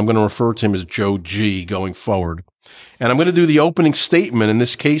Joe, and I'm going to refer to him as Joe G going forward. And I'm going to do the opening statement in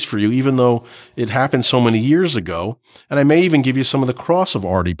this case for you, even though it happened so many years ago. And I may even give you some of the cross of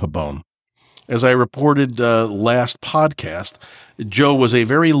Artie Pabon. As I reported last podcast, Joe was a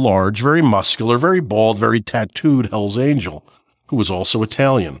very large, very muscular, very bald, very tattooed Hells Angel who was also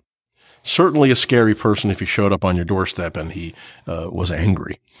Italian. Certainly a scary person if he showed up on your doorstep and he was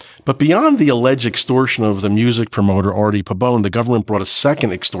angry. But beyond the alleged extortion of the music promoter Artie Pabon, the government brought a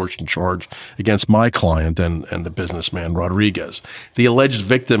second extortion charge against my client and the businessman Rodriguez. The alleged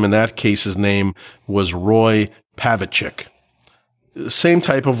victim in that case's name was Roy Pavicic. Same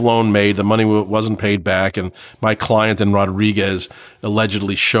type of loan made. The money wasn't paid back, and my client and Rodriguez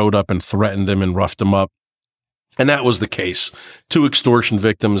allegedly showed up and threatened him and roughed him up. And that was the case. 2 extortion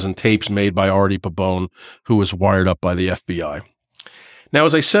victims and tapes made by Artie Pabon, who was wired up by the FBI. Now,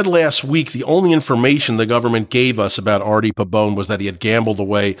 as I said last week, the only information the government gave us about Artie Pabon was that he had gambled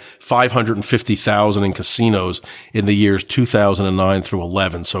away $550,000 in casinos in the years 2009 through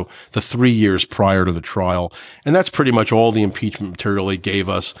 11, so the 3 years prior to the trial. And that's pretty much all the impeachment material they gave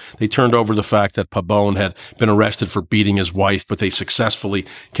us. They turned over the fact that Pabon had been arrested for beating his wife, but they successfully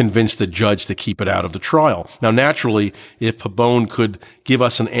convinced the judge to keep it out of the trial. Now, naturally, if Pabon could give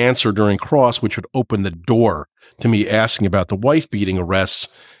us an answer during cross, which would open the door to me asking about the wife-beating arrests,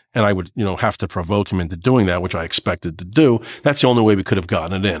 and I would, have to provoke him into doing that, which I expected to do. That's the only way we could have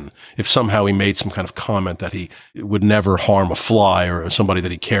gotten it in. If somehow he made some kind of comment that he would never harm a fly or somebody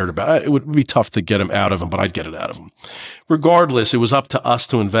that he cared about, it would be tough to get him out of him, but I'd get it out of him. Regardless, it was up to us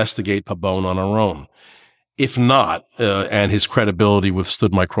to investigate Pabon on our own. If not, and his credibility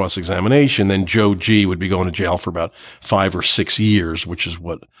withstood my cross-examination, then Joe G would be going to jail for about 5 or 6 years, which is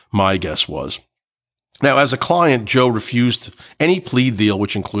what my guess was. Now, as a client, Joe refused any plea deal,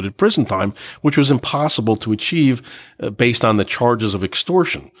 which included prison time, which was impossible to achieve based on the charges of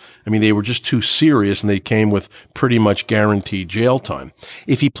extortion. I mean, they were just too serious, and they came with pretty much guaranteed jail time.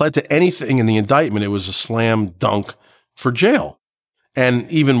 If he pled to anything in the indictment, it was a slam dunk for jail. And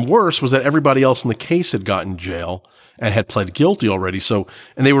even worse was that everybody else in the case had gotten jail and had pled guilty already.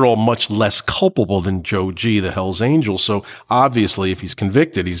 And they were all much less culpable than Joe G, the Hells Angel. So obviously, if he's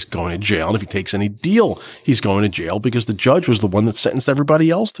convicted, he's going to jail. And if he takes any deal, he's going to jail because the judge was the one that sentenced everybody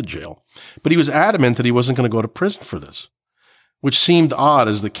else to jail. But he was adamant that he wasn't going to go to prison for this, which seemed odd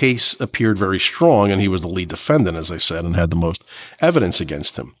as the case appeared very strong. And he was the lead defendant, as I said, and had the most evidence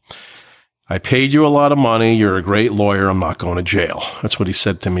against him. I paid you a lot of money. You're a great lawyer. I'm not going to jail. That's what he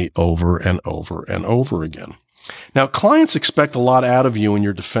said to me over and over and over again. Now, clients expect a lot out of you when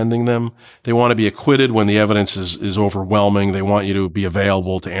you're defending them. They want to be acquitted when the evidence is overwhelming. They want you to be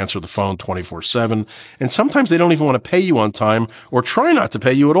available to answer the phone 24/7. And sometimes they don't even want to pay you on time or try not to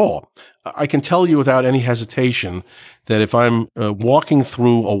pay you at all. I can tell you without any hesitation that if I'm walking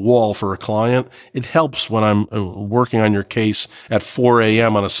through a wall for a client, it helps when I'm working on your case at 4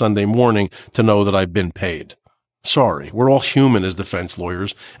 a.m. on a Sunday morning to know that I've been paid. Sorry, we're all human as defense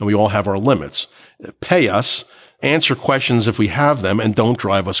lawyers, and we all have our limits. Pay us, answer questions if we have them, and don't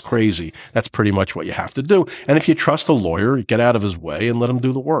drive us crazy. That's pretty much what you have to do. And if you trust a lawyer, get out of his way and let him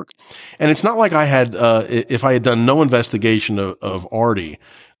do the work. And it's not like I had, if I had done no investigation of Artie,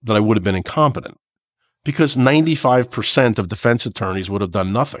 that I would have been incompetent, because 95% of defense attorneys would have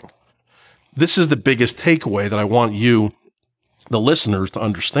done nothing. This is the biggest takeaway that I want you, the listeners, to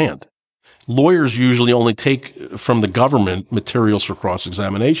understand. Lawyers usually only take from the government materials for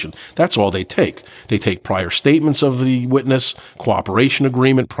cross-examination. That's all they take. They take prior statements of the witness, cooperation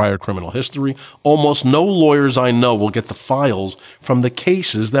agreement, prior criminal history. Almost no lawyers I know will get the files from the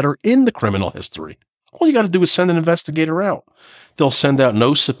cases that are in the criminal history. All you got to do is send an investigator out. They'll send out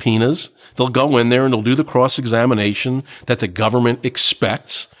no subpoenas. They'll go in there and they'll do the cross-examination that the government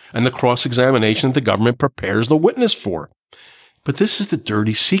expects and the cross-examination that the government prepares the witness for. But this is the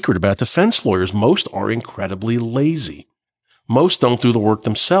dirty secret about defense lawyers. Most are incredibly lazy. Most don't do the work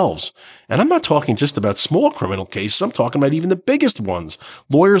themselves. And I'm not talking just about small criminal cases. I'm talking about even the biggest ones.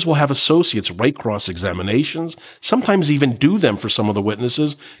 Lawyers will have associates write cross-examinations, sometimes even do them for some of the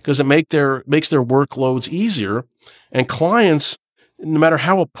witnesses because it makes their workloads easier. And clients, no matter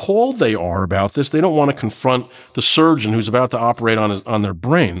how appalled they are about this, they don't want to confront the surgeon who's about to operate on their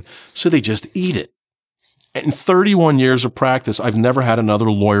brain, so they just eat it. In 31 years of practice, I've never had another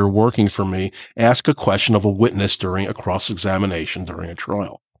lawyer working for me ask a question of a witness during a cross-examination during a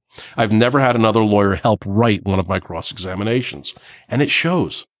trial. I've never had another lawyer help write one of my cross-examinations, and it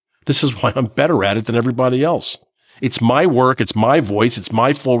shows. This is why I'm better at it than everybody else. It's my work, it's my voice, it's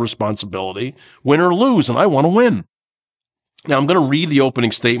my full responsibility, win or lose, and I want to win. Now, I'm going to read the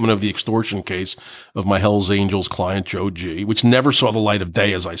opening statement of the extortion case of my Hells Angels client, Joe G., which never saw the light of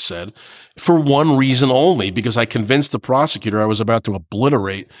day, as I said, for one reason only, because I convinced the prosecutor I was about to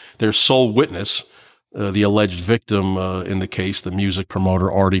obliterate their sole witness, the alleged victim in the case, the music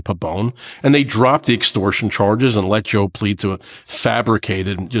promoter, Artie Pabon, and they dropped the extortion charges and let Joe plead to a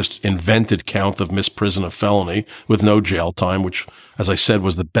fabricated, just invented count of misprison of felony with no jail time, which, as I said,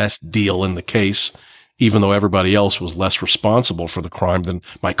 was the best deal in the case, even though everybody else was less responsible for the crime than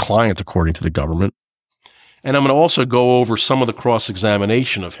my client, according to the government. And I'm going to also go over some of the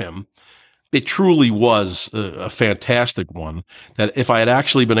cross-examination of him. It truly was a fantastic one that if I had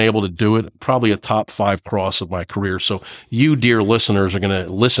actually been able to do it, probably a top 5 cross of my career. So you, dear listeners, are going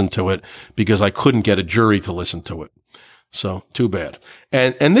to listen to it because I couldn't get a jury to listen to it. So too bad.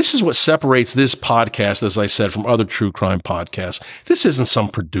 And this is what separates this podcast, as I said, from other true crime podcasts. This isn't some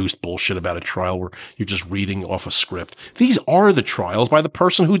produced bullshit about a trial where you're just reading off a script. These are the trials by the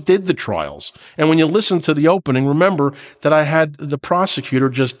person who did the trials. And when you listen to the opening, remember that I had the prosecutor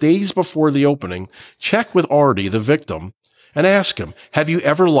just days before the opening check with Artie, the victim, and ask him, have you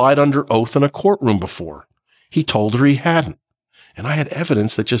ever lied under oath in a courtroom before? He told her he hadn't. And I had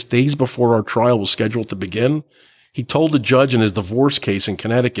evidence that just days before our trial was scheduled to begin, he told the judge in his divorce case in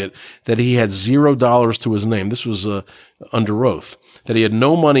Connecticut that he had $0 to his name. This was under oath, that he had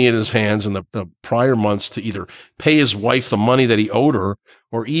no money in his hands in the prior months to either pay his wife the money that he owed her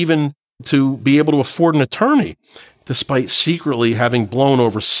or even to be able to afford an attorney, despite secretly having blown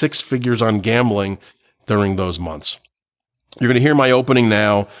over 6 figures on gambling during those months. You're going to hear my opening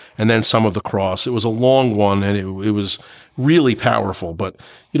now and then some of the cross. It was a long one and it was really powerful, but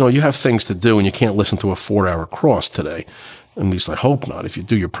you have things to do and you can't listen to a 4-hour cross today. At least I hope not. If you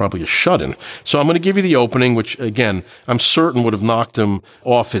do, you're probably a shut-in. So I'm going to give you the opening, which again, I'm certain would have knocked him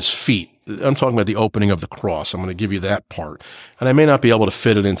off his feet. I'm talking about the opening of the cross. I'm going to give you that part. And I may not be able to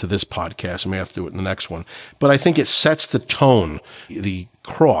fit it into this podcast. I may have to do it in the next one. But I think it sets the tone. The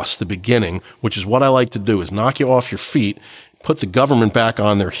cross, the beginning, which is what I like to do, is knock you off your feet, put the government back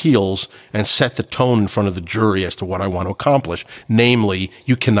on their heels, and set the tone in front of the jury as to what I want to accomplish. Namely,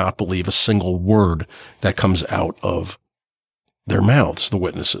 you cannot believe a single word that comes out of their mouths, the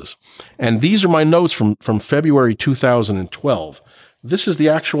witnesses. And these are my notes from February 2012. This is the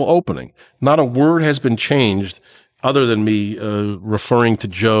actual opening. Not a word has been changed other than me referring to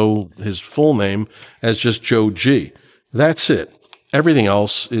Joe, his full name, as just Joe G. That's it. Everything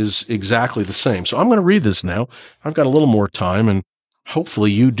else is exactly the same. So I'm going to read this now. I've got a little more time, and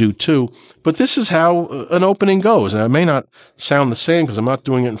hopefully you do too. But this is how an opening goes. And it may not sound the same because I'm not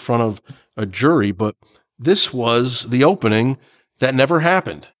doing it in front of a jury, but this was the opening that never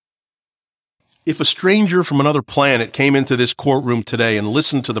happened. If a stranger from another planet came into this courtroom today and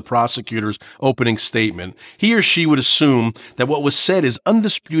listened to the prosecutor's opening statement, he or she would assume that what was said is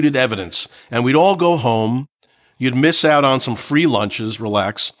undisputed evidence, and we'd all go home. You'd miss out on some free lunches.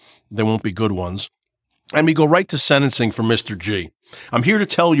 Relax. They won't be good ones. And we go right to sentencing for Mr. G. I'm here to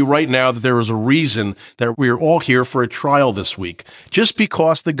tell you right now that there is a reason that we're all here for a trial this week. Just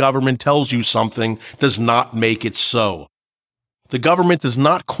because the government tells you something does not make it so. The government does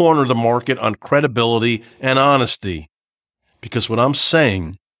not corner the market on credibility and honesty. Because what I'm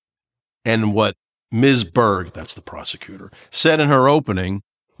saying, and what Ms. Berg, that's the prosecutor, said in her opening,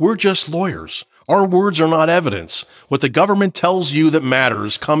 we're just lawyers. Our words are not evidence. What the government tells you that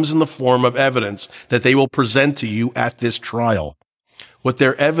matters comes in the form of evidence that they will present to you at this trial. What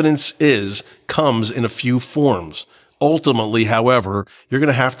their evidence is comes in a few forms. Ultimately, however, you're going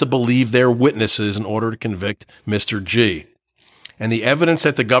to have to believe their witnesses in order to convict Mr. G. And the evidence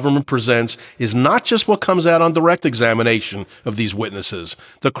that the government presents is not just what comes out on direct examination of these witnesses.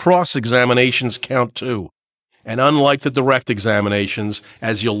 The cross-examinations count too. And unlike the direct examinations,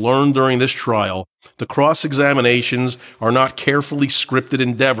 as you'll learn during this trial, the cross-examinations are not carefully scripted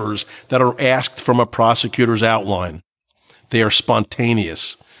endeavors that are asked from a prosecutor's outline. They are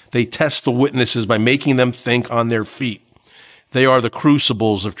spontaneous. They test the witnesses by making them think on their feet. They are the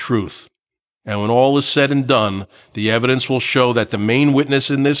crucibles of truth. And when all is said and done, the evidence will show that the main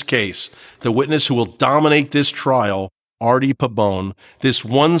witness in this case, the witness who will dominate this trial, Artie Pabon, this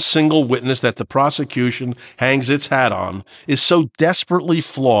one single witness that the prosecution hangs its hat on, is so desperately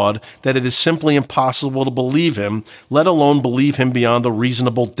flawed that it is simply impossible to believe him, let alone believe him beyond a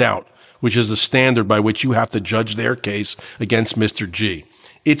reasonable doubt, which is the standard by which you have to judge their case against Mr. G.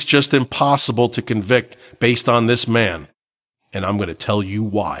 It's just impossible to convict based on this man. And I'm going to tell you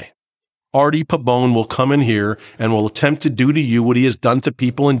why. Artie Pabon will come in here and will attempt to do to you what he has done to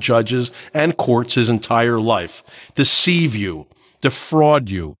people and judges and courts his entire life. Deceive you, defraud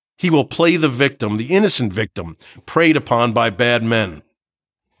you. He will play the victim, the innocent victim, preyed upon by bad men.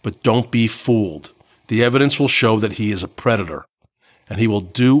 But don't be fooled. The evidence will show that he is a predator, and he will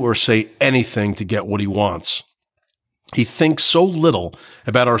do or say anything to get what he wants. He thinks so little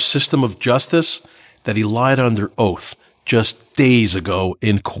about our system of justice that he lied under oath just days ago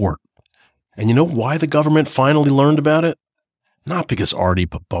in court. And you know why the government finally learned about it? Not because Artie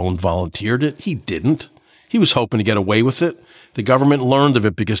Pabon volunteered it. He didn't. He was hoping to get away with it. The government learned of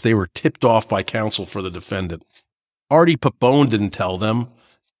it because they were tipped off by counsel for the defendant. Artie Pabon didn't tell them.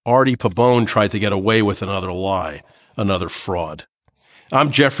 Artie Pabon tried to get away with another lie, another fraud.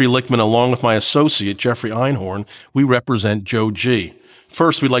 I'm Jeffrey Lichtman, along with my associate, Jeffrey Einhorn. We represent Joe G.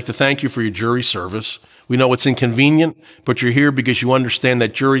 First, we'd like to thank you for your jury service. We know it's inconvenient, but you're here because you understand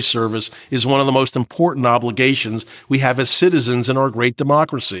that jury service is one of the most important obligations we have as citizens in our great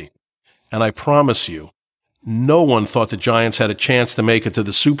democracy. And I promise you, no one thought the Giants had a chance to make it to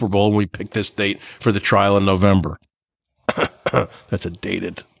the Super Bowl when we picked this date for the trial in November. That's a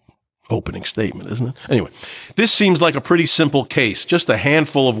dated opening statement, isn't it? Anyway, this seems like a pretty simple case, just a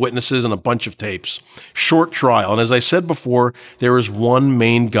handful of witnesses and a bunch of tapes. Short trial. And as I said before, there is one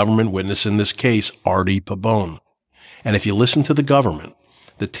main government witness in this case, Artie Pabon. And if you listen to the government,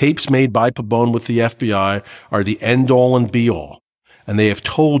 the tapes made by Pabon with the FBI are the end-all and be-all. And they have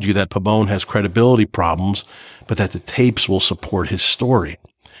told you that Pabon has credibility problems, but that the tapes will support his story.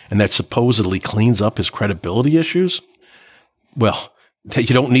 And that supposedly cleans up his credibility issues? Well, that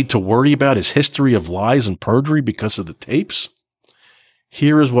you don't need to worry about his history of lies and perjury because of the tapes?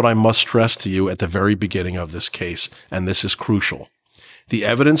 Here is what I must stress to you at the very beginning of this case, and this is crucial. The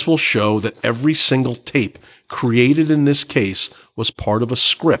evidence will show that every single tape created in this case was part of a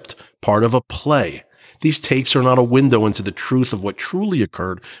script, part of a play. These tapes are not a window into the truth of what truly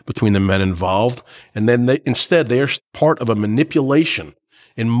occurred between the men involved, and then instead they are part of a manipulation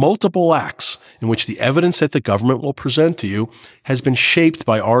in multiple acts in which the evidence that the government will present to you has been shaped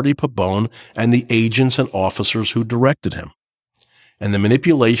by Artie Pabon and the agents and officers who directed him. And the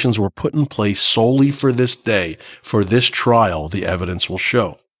manipulations were put in place solely for this day, for this trial, the evidence will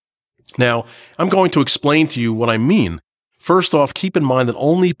show. Now, I'm going to explain to you what I mean. First off, keep in mind that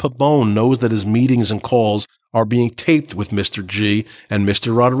only Pabon knows that his meetings and calls are being taped with Mr. G and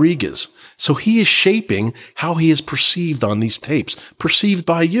Mr. Rodriguez. So he is shaping how he is perceived on these tapes, perceived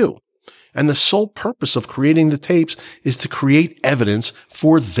by you. And the sole purpose of creating the tapes is to create evidence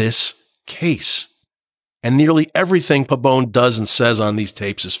for this case. And nearly everything Pabon does and says on these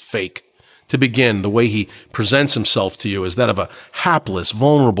tapes is fake. To begin, the way he presents himself to you is that of a hapless,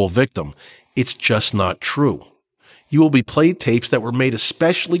 vulnerable victim. It's just not true. You will be played tapes that were made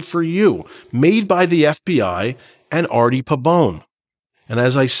especially for you, made by the FBI and Artie Pabon. And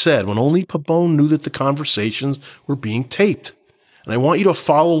as I said, when only Pabon knew that the conversations were being taped. And I want you to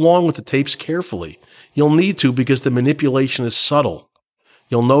follow along with the tapes carefully. You'll need to because the manipulation is subtle.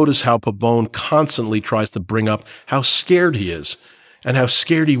 You'll notice how Pabon constantly tries to bring up how scared he is and how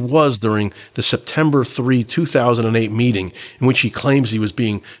scared he was during the September 3, 2008 meeting in which he claims he was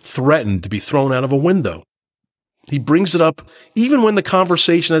being threatened to be thrown out of a window. He brings it up even when the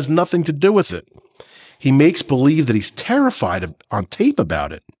conversation has nothing to do with it. He makes believe that he's terrified on tape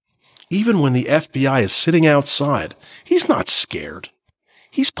about it. Even when the FBI is sitting outside, he's not scared.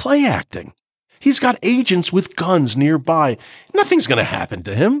 He's play acting. He's got agents with guns nearby. Nothing's going to happen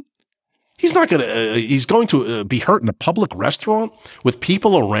to him. He's going to be hurt in a public restaurant with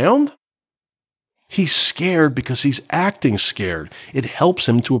people around. He's scared because he's acting scared. It helps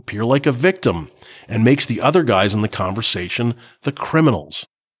him to appear like a victim and makes the other guys in the conversation the criminals.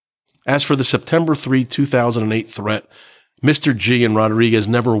 As for the September 3, 2008 threat, Mr. G and Rodriguez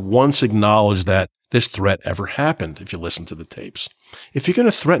never once acknowledged that this threat ever happened, if you listen to the tapes. If you're going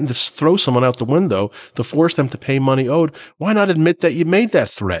to threaten to throw someone out the window to force them to pay money owed, why not admit that you made that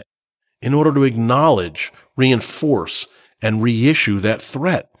threat in order to acknowledge, reinforce, and reissue that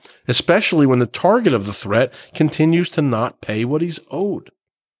threat, especially when the target of the threat continues to not pay what he's owed?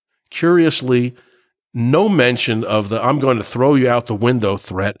 Curiously, no mention of the "I'm going to throw you out the window"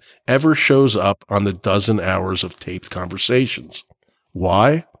 threat ever shows up on the dozen hours of taped conversations.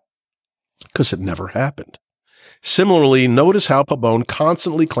 Why? Because it never happened. Similarly, notice how Pabon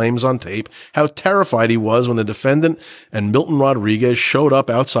constantly claims on tape how terrified he was when the defendant and Milton Rodriguez showed up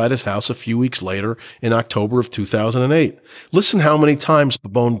outside his house a few weeks later in October of 2008. Listen how many times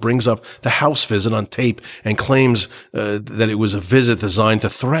Pabon brings up the house visit on tape and claims that it was a visit designed to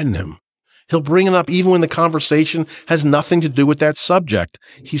threaten him. He'll bring it up even when the conversation has nothing to do with that subject.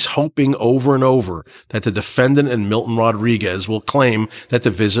 He's hoping over and over that the defendant and Milton Rodriguez will claim that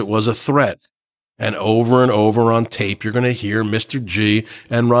the visit was a threat. And over on tape, you're going to hear Mr. G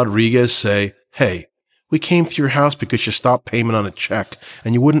and Rodriguez say, "Hey, we came to your house because you stopped payment on a check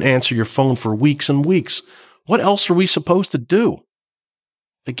and you wouldn't answer your phone for weeks and weeks. What else are we supposed to do?"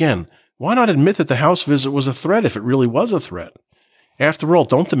 Again, why not admit that the house visit was a threat if it really was a threat? After all,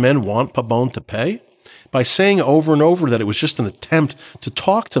 don't the men want Pabon to pay? By saying over and over that it was just an attempt to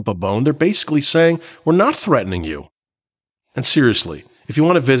talk to Pabon, they're basically saying, "We're not threatening you." And seriously, if you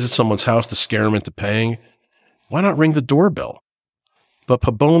want to visit someone's house to scare them into paying, why not ring the doorbell? But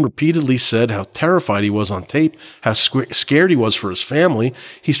Pabon repeatedly said how terrified he was on tape, how scared he was for his family.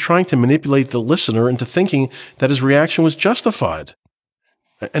 He's trying to manipulate the listener into thinking that his reaction was justified.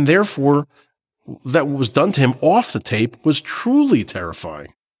 And therefore, that what was done to him off the tape was truly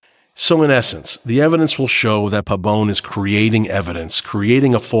terrifying. So in essence, the evidence will show that Pabon is creating evidence,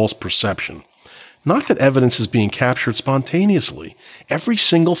 creating a false perception. Not that evidence is being captured spontaneously. Every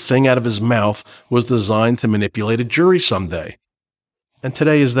single thing out of his mouth was designed to manipulate a jury someday. And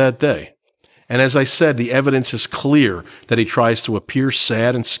today is that day. And as I said, the evidence is clear that he tries to appear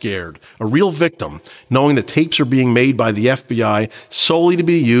sad and scared, a real victim, knowing that tapes are being made by the FBI solely to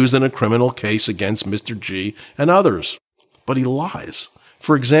be used in a criminal case against Mr. G and others. But he lies.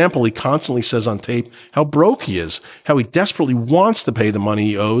 For example, he constantly says on tape how broke he is, how he desperately wants to pay the money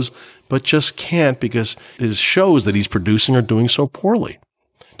he owes, but just can't because his shows that he's producing are doing so poorly.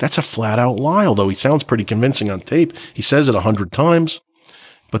 That's a flat-out lie, although he sounds pretty convincing on tape. He says it 100 times.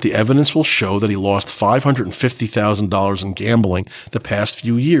 But the evidence will show that he lost $550,000 in gambling the past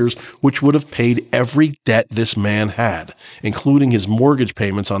few years, which would have paid every debt this man had, including his mortgage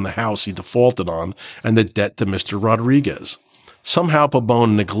payments on the house he defaulted on and the debt to Mr. Rodriguez. Somehow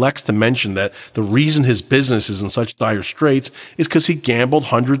Pabon neglects to mention that the reason his business is in such dire straits is because he gambled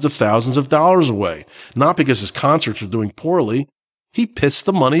hundreds of thousands of dollars away, not because his concerts were doing poorly. He pissed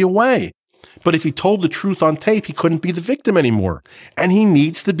the money away. But if he told the truth on tape, he couldn't be the victim anymore. And he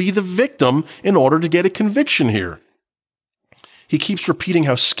needs to be the victim in order to get a conviction here. He keeps repeating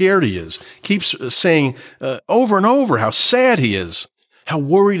how scared he is, keeps saying over and over how sad he is, how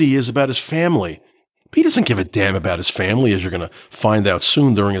worried he is about his family. But he doesn't give a damn about his family, as you're going to find out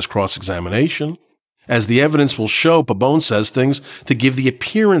soon during his cross-examination. As the evidence will show, Pabon says things to give the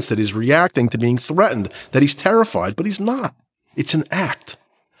appearance that he's reacting to being threatened, that he's terrified, but he's not. It's an act.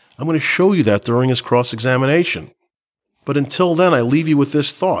 I'm going to show you that during his cross-examination. But until then, I leave you with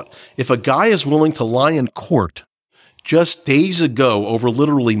this thought. If a guy is willing to lie in court just days ago over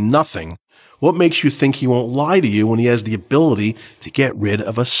literally nothing, what makes you think he won't lie to you when he has the ability to get rid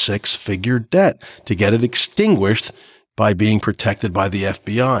of a 6-figure debt, to get it extinguished by being protected by the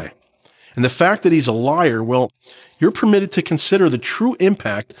FBI? And the fact that he's a liar, well, you're permitted to consider the true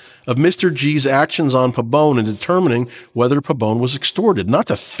impact of Mr. G's actions on Pabon in determining whether Pabon was extorted, not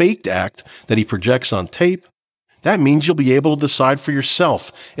the faked act that he projects on tape. That means you'll be able to decide for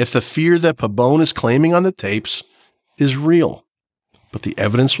yourself if the fear that Pabon is claiming on the tapes is real. But the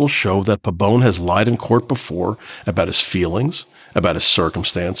evidence will show that Pabon has lied in court before about his feelings, about his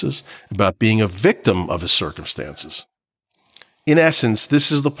circumstances, about being a victim of his circumstances. In essence,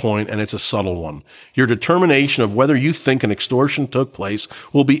 this is the point, and it's a subtle one. Your determination of whether you think an extortion took place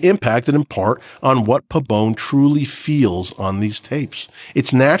will be impacted in part on what Pabon truly feels on these tapes.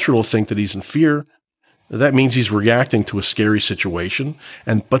 It's natural to think that he's in fear. That means he's reacting to a scary situation,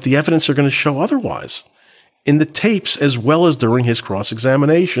 but the evidence are going to show otherwise. In the tapes, as well as during his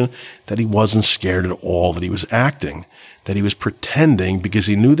cross-examination, that he wasn't scared at all, that he was acting, that he was pretending because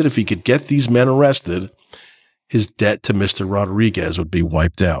he knew that if he could get these men arrested, his debt to Mr. Rodriguez would be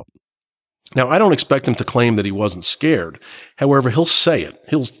wiped out. Now, I don't expect him to claim that he wasn't scared. However, he'll say it.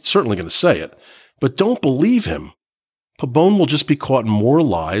 He's certainly going to say it. But don't believe him. Pabon will just be caught in more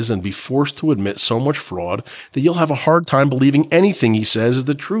lies and be forced to admit so much fraud that you'll have a hard time believing anything he says is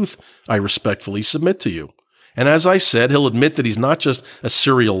the truth. I respectfully submit to you. And as I said, he'll admit that he's not just a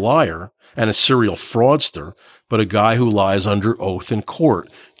serial liar and a serial fraudster, but a guy who lies under oath in court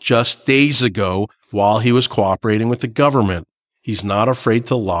just days ago while he was cooperating with the government. He's not afraid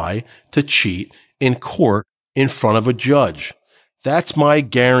to lie, to cheat in court in front of a judge. That's my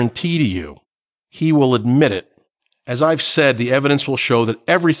guarantee to you. He will admit it. As I've said, the evidence will show that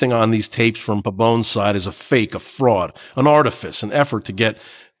everything on these tapes from Pabon's side is a fake, a fraud, an artifice, an effort to get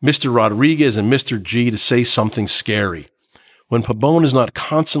Mr. Rodriguez and Mr. G to say something scary. When Pabon is not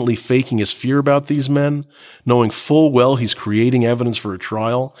constantly faking his fear about these men, knowing full well he's creating evidence for a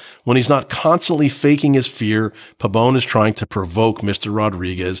trial, when he's not constantly faking his fear, Pabon is trying to provoke Mr.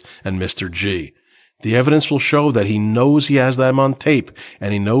 Rodriguez and Mr. G. The evidence will show that he knows he has them on tape,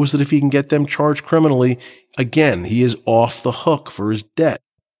 and he knows that if he can get them charged criminally, again, he is off the hook for his debt.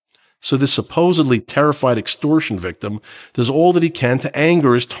 So this supposedly terrified extortion victim does all that he can to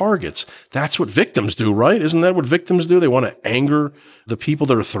anger his targets. That's what victims do, right? Isn't that what victims do? They want to anger the people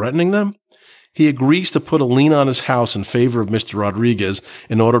that are threatening them. He agrees to put a lien on his house in favor of Mr. Rodriguez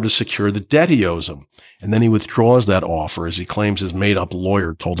in order to secure the debt he owes him. And then he withdraws that offer as he claims his made-up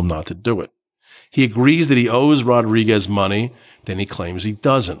lawyer told him not to do it. He agrees that he owes Rodriguez money, then he claims he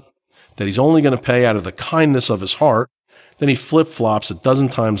doesn't, that he's only going to pay out of the kindness of his heart. Then he flip-flops a dozen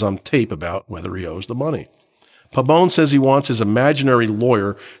times on tape about whether he owes the money. Pabon says he wants his imaginary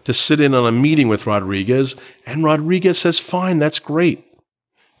lawyer to sit in on a meeting with Rodriguez, and Rodriguez says, fine, that's great.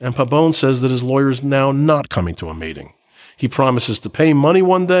 And Pabon says that his lawyer is now not coming to a meeting. He promises to pay money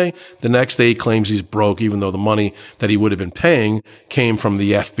one day. The next day he claims he's broke, even though the money that he would have been paying came from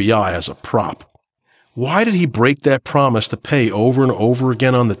the FBI as a prop. Why did he break that promise to pay over and over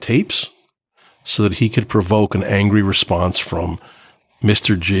again on the tapes? So that he could provoke an angry response from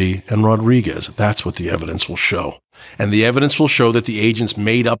Mr. G and Rodriguez. That's what the evidence will show. And the evidence will show that the agents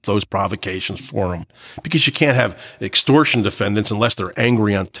made up those provocations for him. Because you can't have extortion defendants unless they're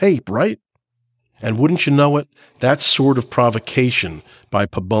angry on tape, right? And wouldn't you know it, that sort of provocation by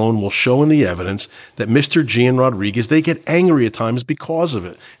Pabon will show in the evidence that Mr. G and Rodriguez, they get angry at times because of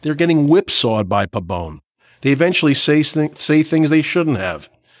it. They're getting whipsawed by Pabon. They eventually say things they shouldn't have.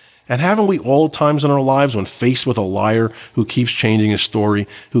 And haven't we all times in our lives when faced with a liar who keeps changing his story,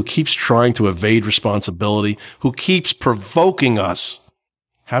 who keeps trying to evade responsibility, who keeps provoking us?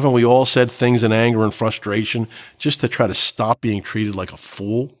 Haven't we all said things in anger and frustration just to try to stop being treated like a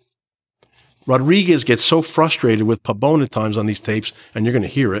fool? Rodriguez gets so frustrated with Pabon at times on these tapes, and you're going to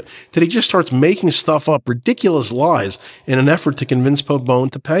hear it, that he just starts making stuff up, ridiculous lies, in an effort to convince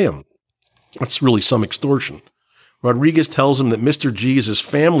Pabon to pay him. That's really some extortion. Rodriguez tells him that Mr. G is his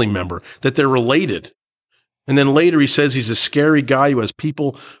family member, that they're related. And then later he says he's a scary guy who has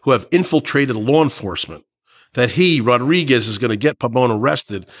people who have infiltrated law enforcement, that he, Rodriguez, is going to get Pabon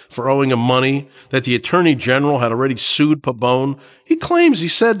arrested for owing him money, that the attorney general had already sued Pabon. He claims, he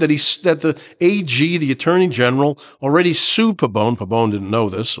said that the AG, the attorney general, already sued Pabon. Pabon didn't know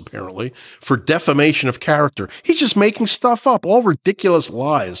this, apparently, for defamation of character. He's just making stuff up, all ridiculous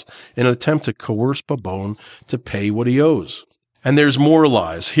lies in an attempt to coerce Pabon to pay what he owes. And there's more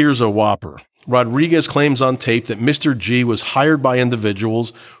lies. Here's a whopper. Rodriguez claims on tape that Mr. G was hired by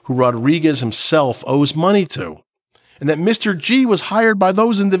individuals who Rodriguez himself owes money to, and that Mr. G was hired by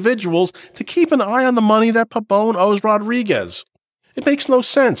those individuals to keep an eye on the money that Pabon owes Rodriguez. It makes no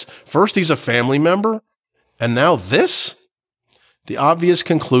sense. First, he's a family member, and now this? The obvious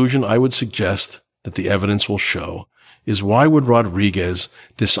conclusion I would suggest that the evidence will show is, why would Rodriguez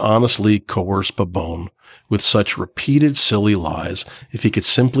dishonestly coerce Pabon with such repeated silly lies if he could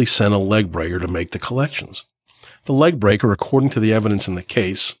simply send a leg breaker to make the collections? The leg breaker, according to the evidence in the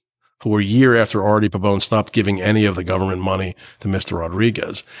case, who a year after Artie Pabon stopped giving any of the government money to Mr.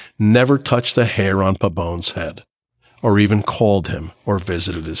 Rodriguez, never touched a hair on Pabon's head, or even called him or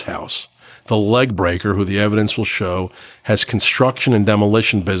visited his house. The leg breaker, who the evidence will show, has construction and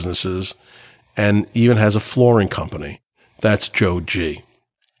demolition businesses and even has a flooring company. That's Joe G.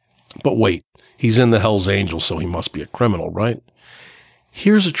 But wait, he's in the Hells Angels, so he must be a criminal, right?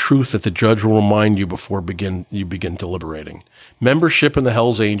 Here's a truth that the judge will remind you before you begin deliberating. Membership in the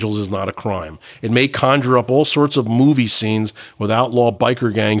Hells Angels is not a crime. It may conjure up all sorts of movie scenes with outlaw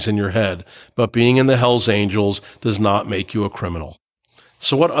biker gangs in your head, but being in the Hells Angels does not make you a criminal.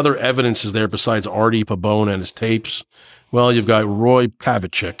 So what other evidence is there besides Artie Pabon and his tapes? Well, you've got Roy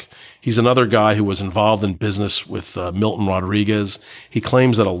Pavicic. He's another guy who was involved in business with Milton Rodriguez. He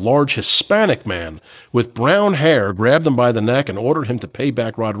claims that a large Hispanic man with brown hair grabbed him by the neck and ordered him to pay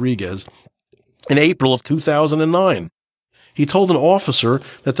back Rodriguez in April of 2009. He told an officer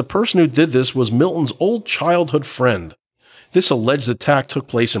that the person who did this was Milton's old childhood friend. This alleged attack took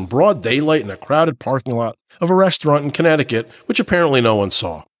place in broad daylight in a crowded parking lot of a restaurant in Connecticut, which apparently no one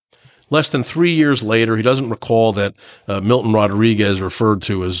saw. Less than 3 years later, he doesn't recall that Milton Rodriguez referred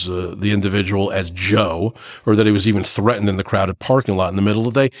to as the individual as Joe, or that he was even threatened in the crowded parking lot in the middle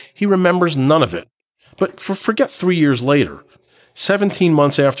of the day. He remembers none of it. But forget 3 years later. 17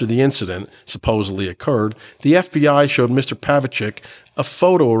 months after the incident supposedly occurred, the FBI showed Mr. Pavicic a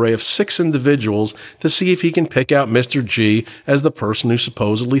photo array of 6 individuals to see if he can pick out Mr. G as the person who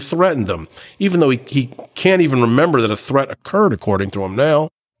supposedly threatened him, even though he can't even remember that a threat occurred, according to him now.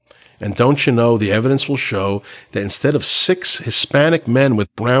 And don't you know, the evidence will show that instead of 6 Hispanic men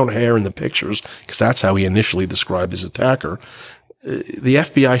with brown hair in the pictures, because that's how he initially described his attacker, the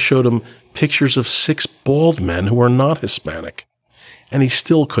FBI showed him pictures of 6 bald men who are not Hispanic. And he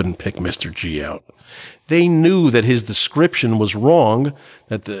still couldn't pick Mr. G out. They knew that his description was wrong,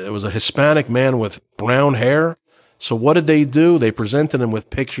 that it was a Hispanic man with brown hair. So what did they do? They presented him with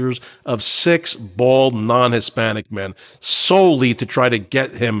pictures of 6 bald, non-Hispanic men solely to try to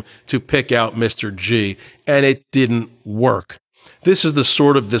get him to pick out Mr. G, and it didn't work. This is the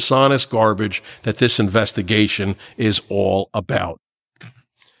sort of dishonest garbage that this investigation is all about.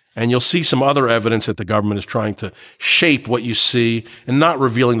 And you'll see some other evidence that the government is trying to shape what you see and not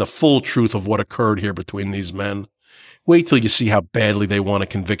revealing the full truth of what occurred here between these men. Wait till you see how badly they want a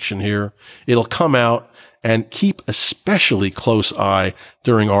conviction here. It'll come out. And keep especially close eye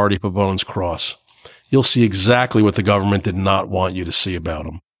during Artie Pabon's cross. You'll see exactly what the government did not want you to see about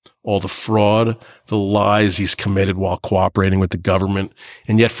him. All the fraud, the lies he's committed while cooperating with the government,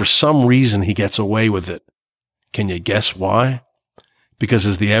 and yet for some reason he gets away with it. Can you guess why? Because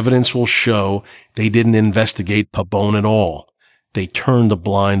as the evidence will show, they didn't investigate Pabon at all. They turned a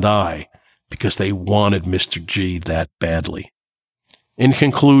blind eye because they wanted Mr. G that badly. In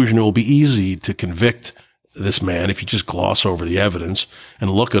conclusion, it will be easy to convict this man if you just gloss over the evidence and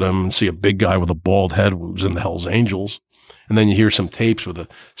look at him and see a big guy with a bald head who's in the Hells Angels, and then you hear some tapes with a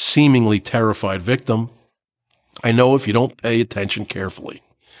seemingly terrified victim. I know if you don't pay attention carefully,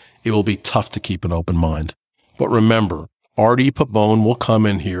 it will be tough to keep an open mind. But remember, Artie Pabon will come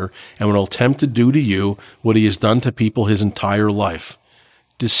in here and will attempt to do to you what he has done to people his entire life.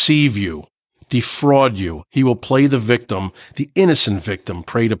 Deceive you, defraud you. He will play the victim, the innocent victim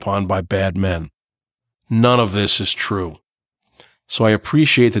preyed upon by bad men. None of this is true. So I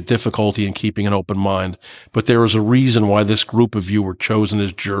appreciate the difficulty in keeping an open mind, but there is a reason why this group of you were chosen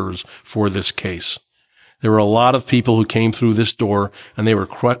as jurors for this case. There were a lot of people who came through this door, and they were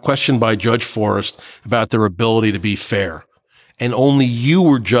questioned by Judge Forrest about their ability to be fair. And only you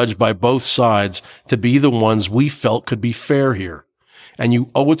were judged by both sides to be the ones we felt could be fair here. And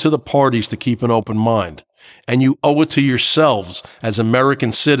you owe it to the parties to keep an open mind. And you owe it to yourselves as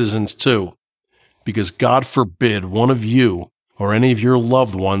American citizens too, because God forbid one of you or any of your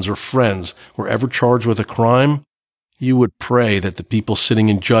loved ones or friends were ever charged with a crime, you would pray that the people sitting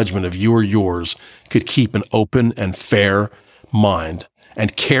in judgment of you or yours could keep an open and fair mind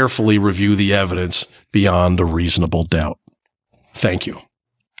and carefully review the evidence beyond a reasonable doubt. Thank you.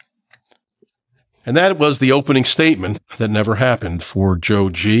 And that was the opening statement that never happened for Joe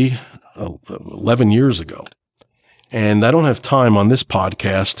G. 11 years ago. And I don't have time on this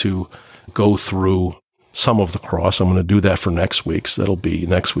podcast to go through some of the cross. I'm going to do that for next week's. That'll be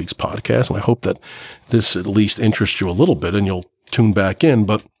next week's podcast. And I hope that this at least interests you a little bit and you'll tune back in.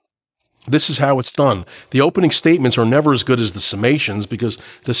 But this is how it's done. The opening statements are never as good as the summations, because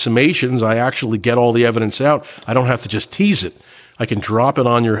the summations, I actually get all the evidence out. I don't have to just tease it. I can drop it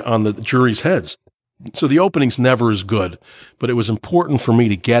on the jury's heads. So the opening's never as good, but it was important for me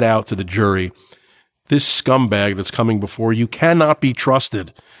to get out to the jury. This scumbag that's coming before you cannot be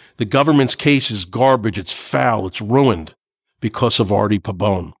trusted. The government's case is garbage. It's foul. It's ruined because of Artie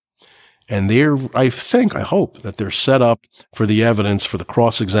Pabon. And I hope that they're set up for the evidence for the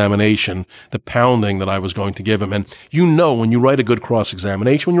cross-examination, the pounding that I was going to give him. And you know, when you write a good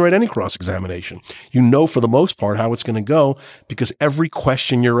cross-examination, when you write any cross-examination, you know for the most part how it's going to go, because every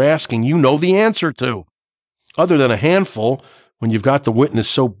question you're asking, you know the answer to. Other than a handful, when you've got the witness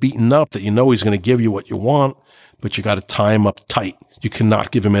so beaten up that you know he's going to give you what you want, but you got to tie him up tight. You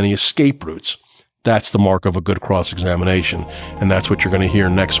cannot give him any escape routes. That's the mark of a good cross-examination, and that's what you're going to hear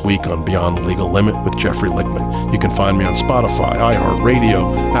next week on Beyond the Legal Limit with Jeffrey Lichtman. You can find me on Spotify,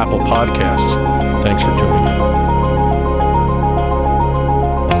 iHeartRadio, Apple Podcasts. Thanks for tuning in.